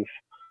no means,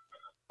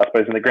 I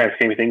suppose in the grand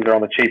scheme of things, are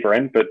on the cheaper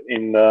end. But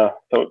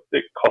so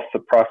it costs the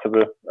price of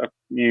a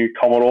new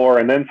Commodore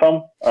and then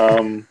some.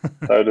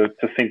 So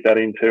to sink that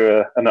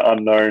into an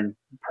unknown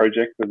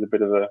project was a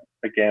bit of a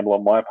gamble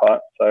on my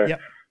part. So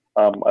yep.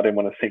 I didn't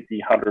want to sink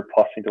the 100+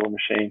 into a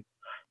machine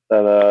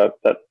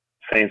that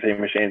CNC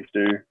machines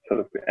do sort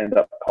of end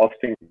up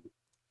costing.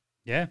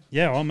 Yeah.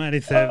 Well, mate,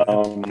 if they've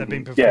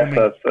been performing,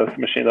 that's the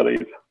machine that I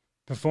use.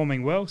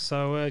 Performing well,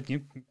 so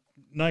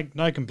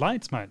no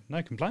complaints, mate.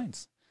 No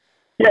complaints.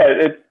 Yeah,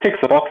 it ticks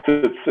the box.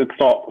 It's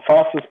not the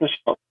fastest machine,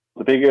 not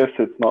the biggest,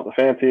 it's not the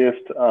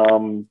fanciest,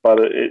 but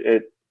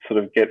it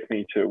sort of gets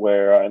me to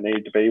where I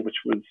need to be, which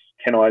was,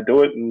 can I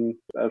do it? And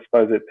I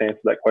suppose it's answered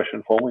that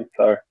question for me.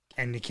 So.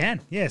 And you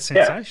can, yeah,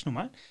 sensational,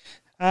 mate.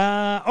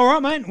 All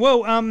right, mate.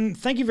 Well,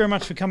 thank you very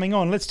much for coming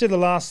on. Let's do the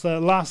last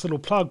little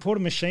plug.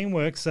 Porter Machine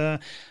Works,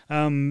 website,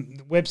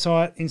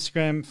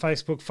 Instagram,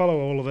 Facebook. Follow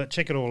all of it.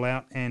 Check it all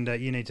out. And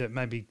you need to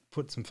maybe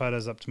put some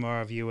photos up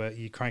tomorrow of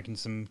you cranking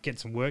get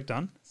some work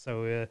done.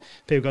 So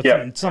people got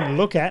something to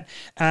look at.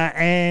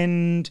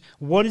 And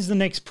what is the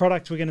next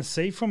product we're going to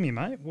see from you,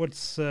 mate?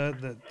 What's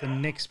the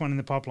next one in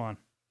the pipeline?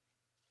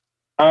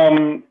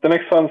 The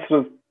next one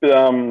sort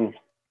of.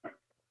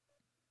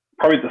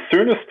 Probably the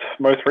soonest,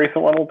 most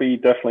recent one will be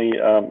definitely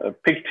a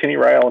Picatinny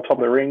rail on top of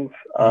the rings.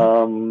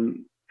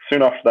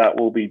 Soon after that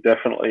will be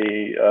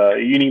definitely a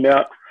uni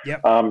mount.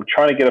 Yep.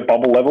 Trying to get a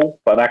bubble level,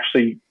 but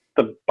actually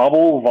the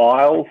bubble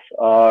vials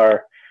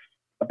are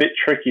a bit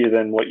trickier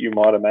than what you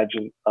might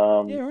imagine.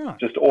 Right.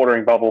 Just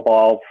ordering bubble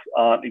vials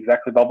aren't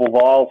exactly bubble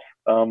vials.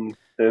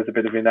 There's a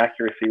bit of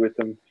inaccuracy with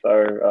them,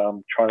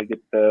 so trying to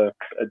get a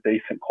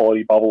decent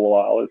quality bubble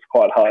vial is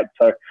quite hard.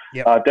 So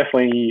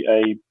definitely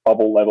a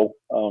bubble level.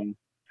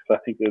 I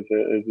think there's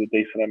a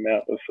decent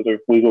amount of sort of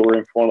wiggle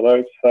room for one of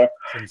those. So,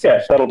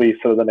 that'll be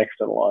sort of the next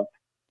in line.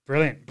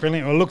 Brilliant.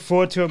 Well, look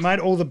forward to it, mate.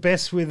 All the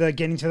best with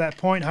getting to that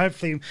point.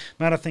 Hopefully,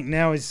 mate, I think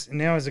now is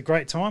a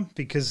great time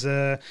because,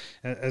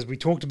 as we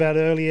talked about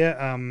earlier,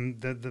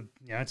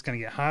 it's going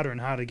to get harder and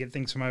harder to get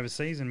things from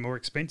overseas and more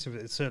expensive,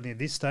 certainly at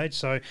this stage.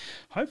 So,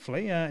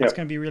 hopefully, it's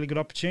going to be a really good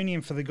opportunity.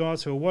 And for the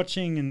guys who are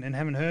watching and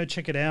haven't heard,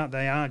 check it out.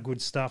 They are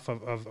good stuff.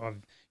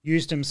 I've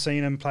used them,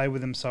 seen them, played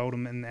with them, sold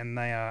them, and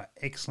they are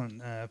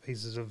excellent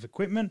pieces of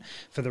equipment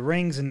for the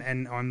rings.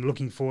 And I'm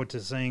looking forward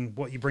to seeing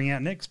what you bring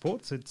out next,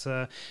 Ports. It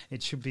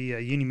should be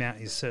Unimount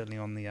is certainly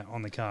on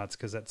the cards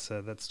because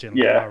that's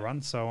generally what I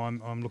run. So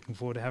I'm looking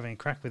forward to having a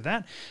crack with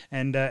that,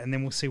 and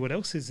then we'll see what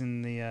else is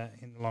in the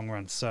long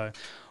run. So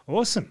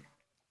awesome.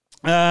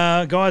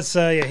 Guys,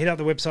 hit up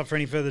the website for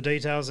any further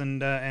details,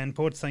 and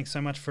Ports, thanks so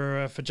much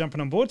for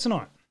jumping on board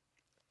tonight.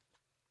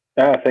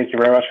 Thank you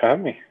very much for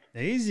having me.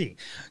 Easy.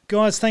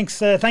 Guys, thanks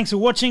for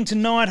watching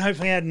tonight.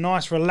 Hopefully you had a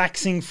nice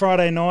relaxing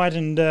Friday night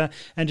and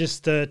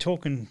just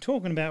talking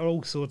about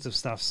all sorts of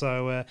stuff.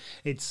 So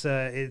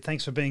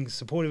thanks for being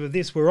supportive of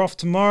this. We're off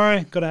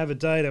tomorrow. Got to have a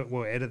day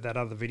to edit that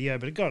other video,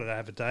 but got to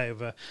have a day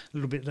of a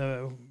little bit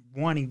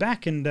winding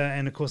back and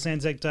of course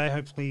Anzac Day.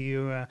 Hopefully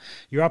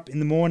you're up in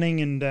the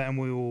morning and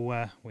we will.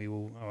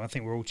 I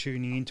think we're all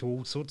tuning into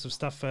all sorts of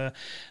stuff. I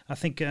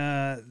think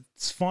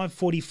it's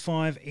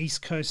 5:45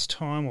 East Coast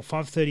time or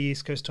 5:30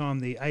 East Coast time.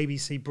 The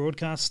ABC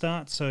broadcast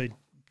starts, so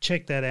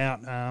check that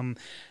out.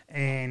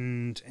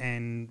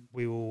 And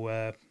we will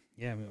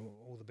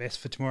all the best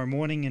for tomorrow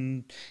morning,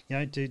 and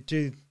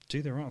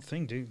do the right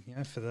thing,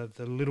 for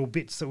the little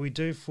bits that we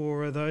do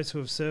for those who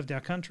have served our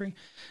country.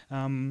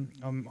 I'm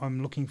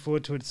looking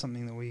forward to it. It's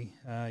something that we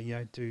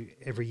do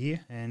every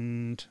year,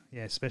 and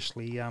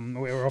especially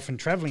we're often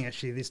travelling.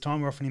 Actually, this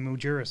time we're often in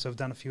Mildura, so I've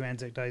done a few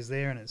Anzac Days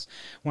there, and it's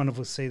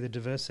wonderful to see the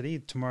diversity.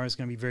 Tomorrow's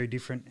going to be very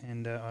different,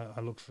 and I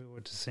look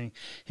forward to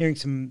hearing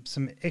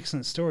some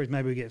excellent stories.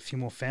 Maybe we get a few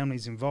more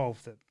families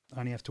involved that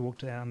only have to walk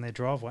down their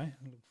driveway.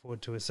 I look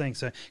forward to seeing.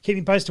 So keep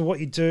me posted what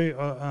you do,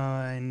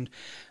 and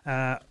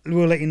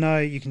we'll let you know know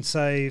you can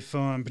save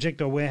on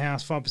Projectile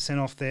Warehouse 5%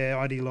 off their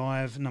ID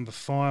Live number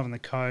 5 on the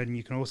code, and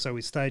you can also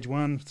with Stage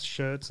 1 the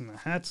shirts and the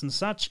hats and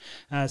such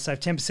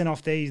save 10%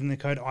 off there using the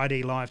code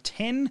ID Live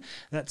 10.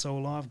 That's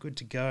all live, good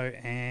to go,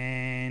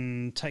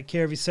 and take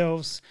care of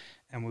yourselves,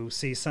 and we'll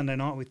see you Sunday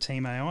night with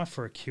Team AI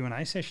for a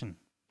Q&A session.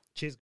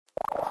 Cheers.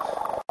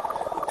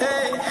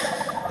 Hey,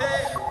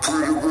 hey,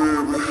 pretty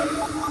baby,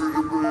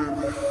 pretty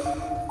baby.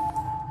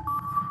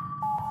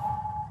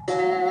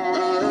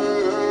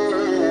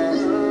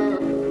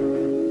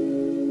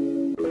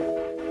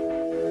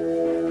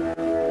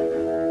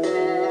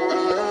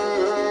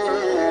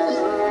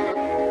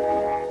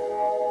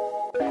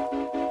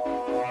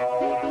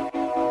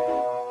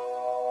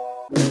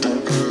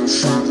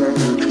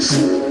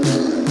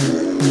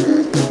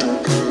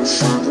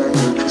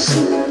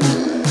 Don't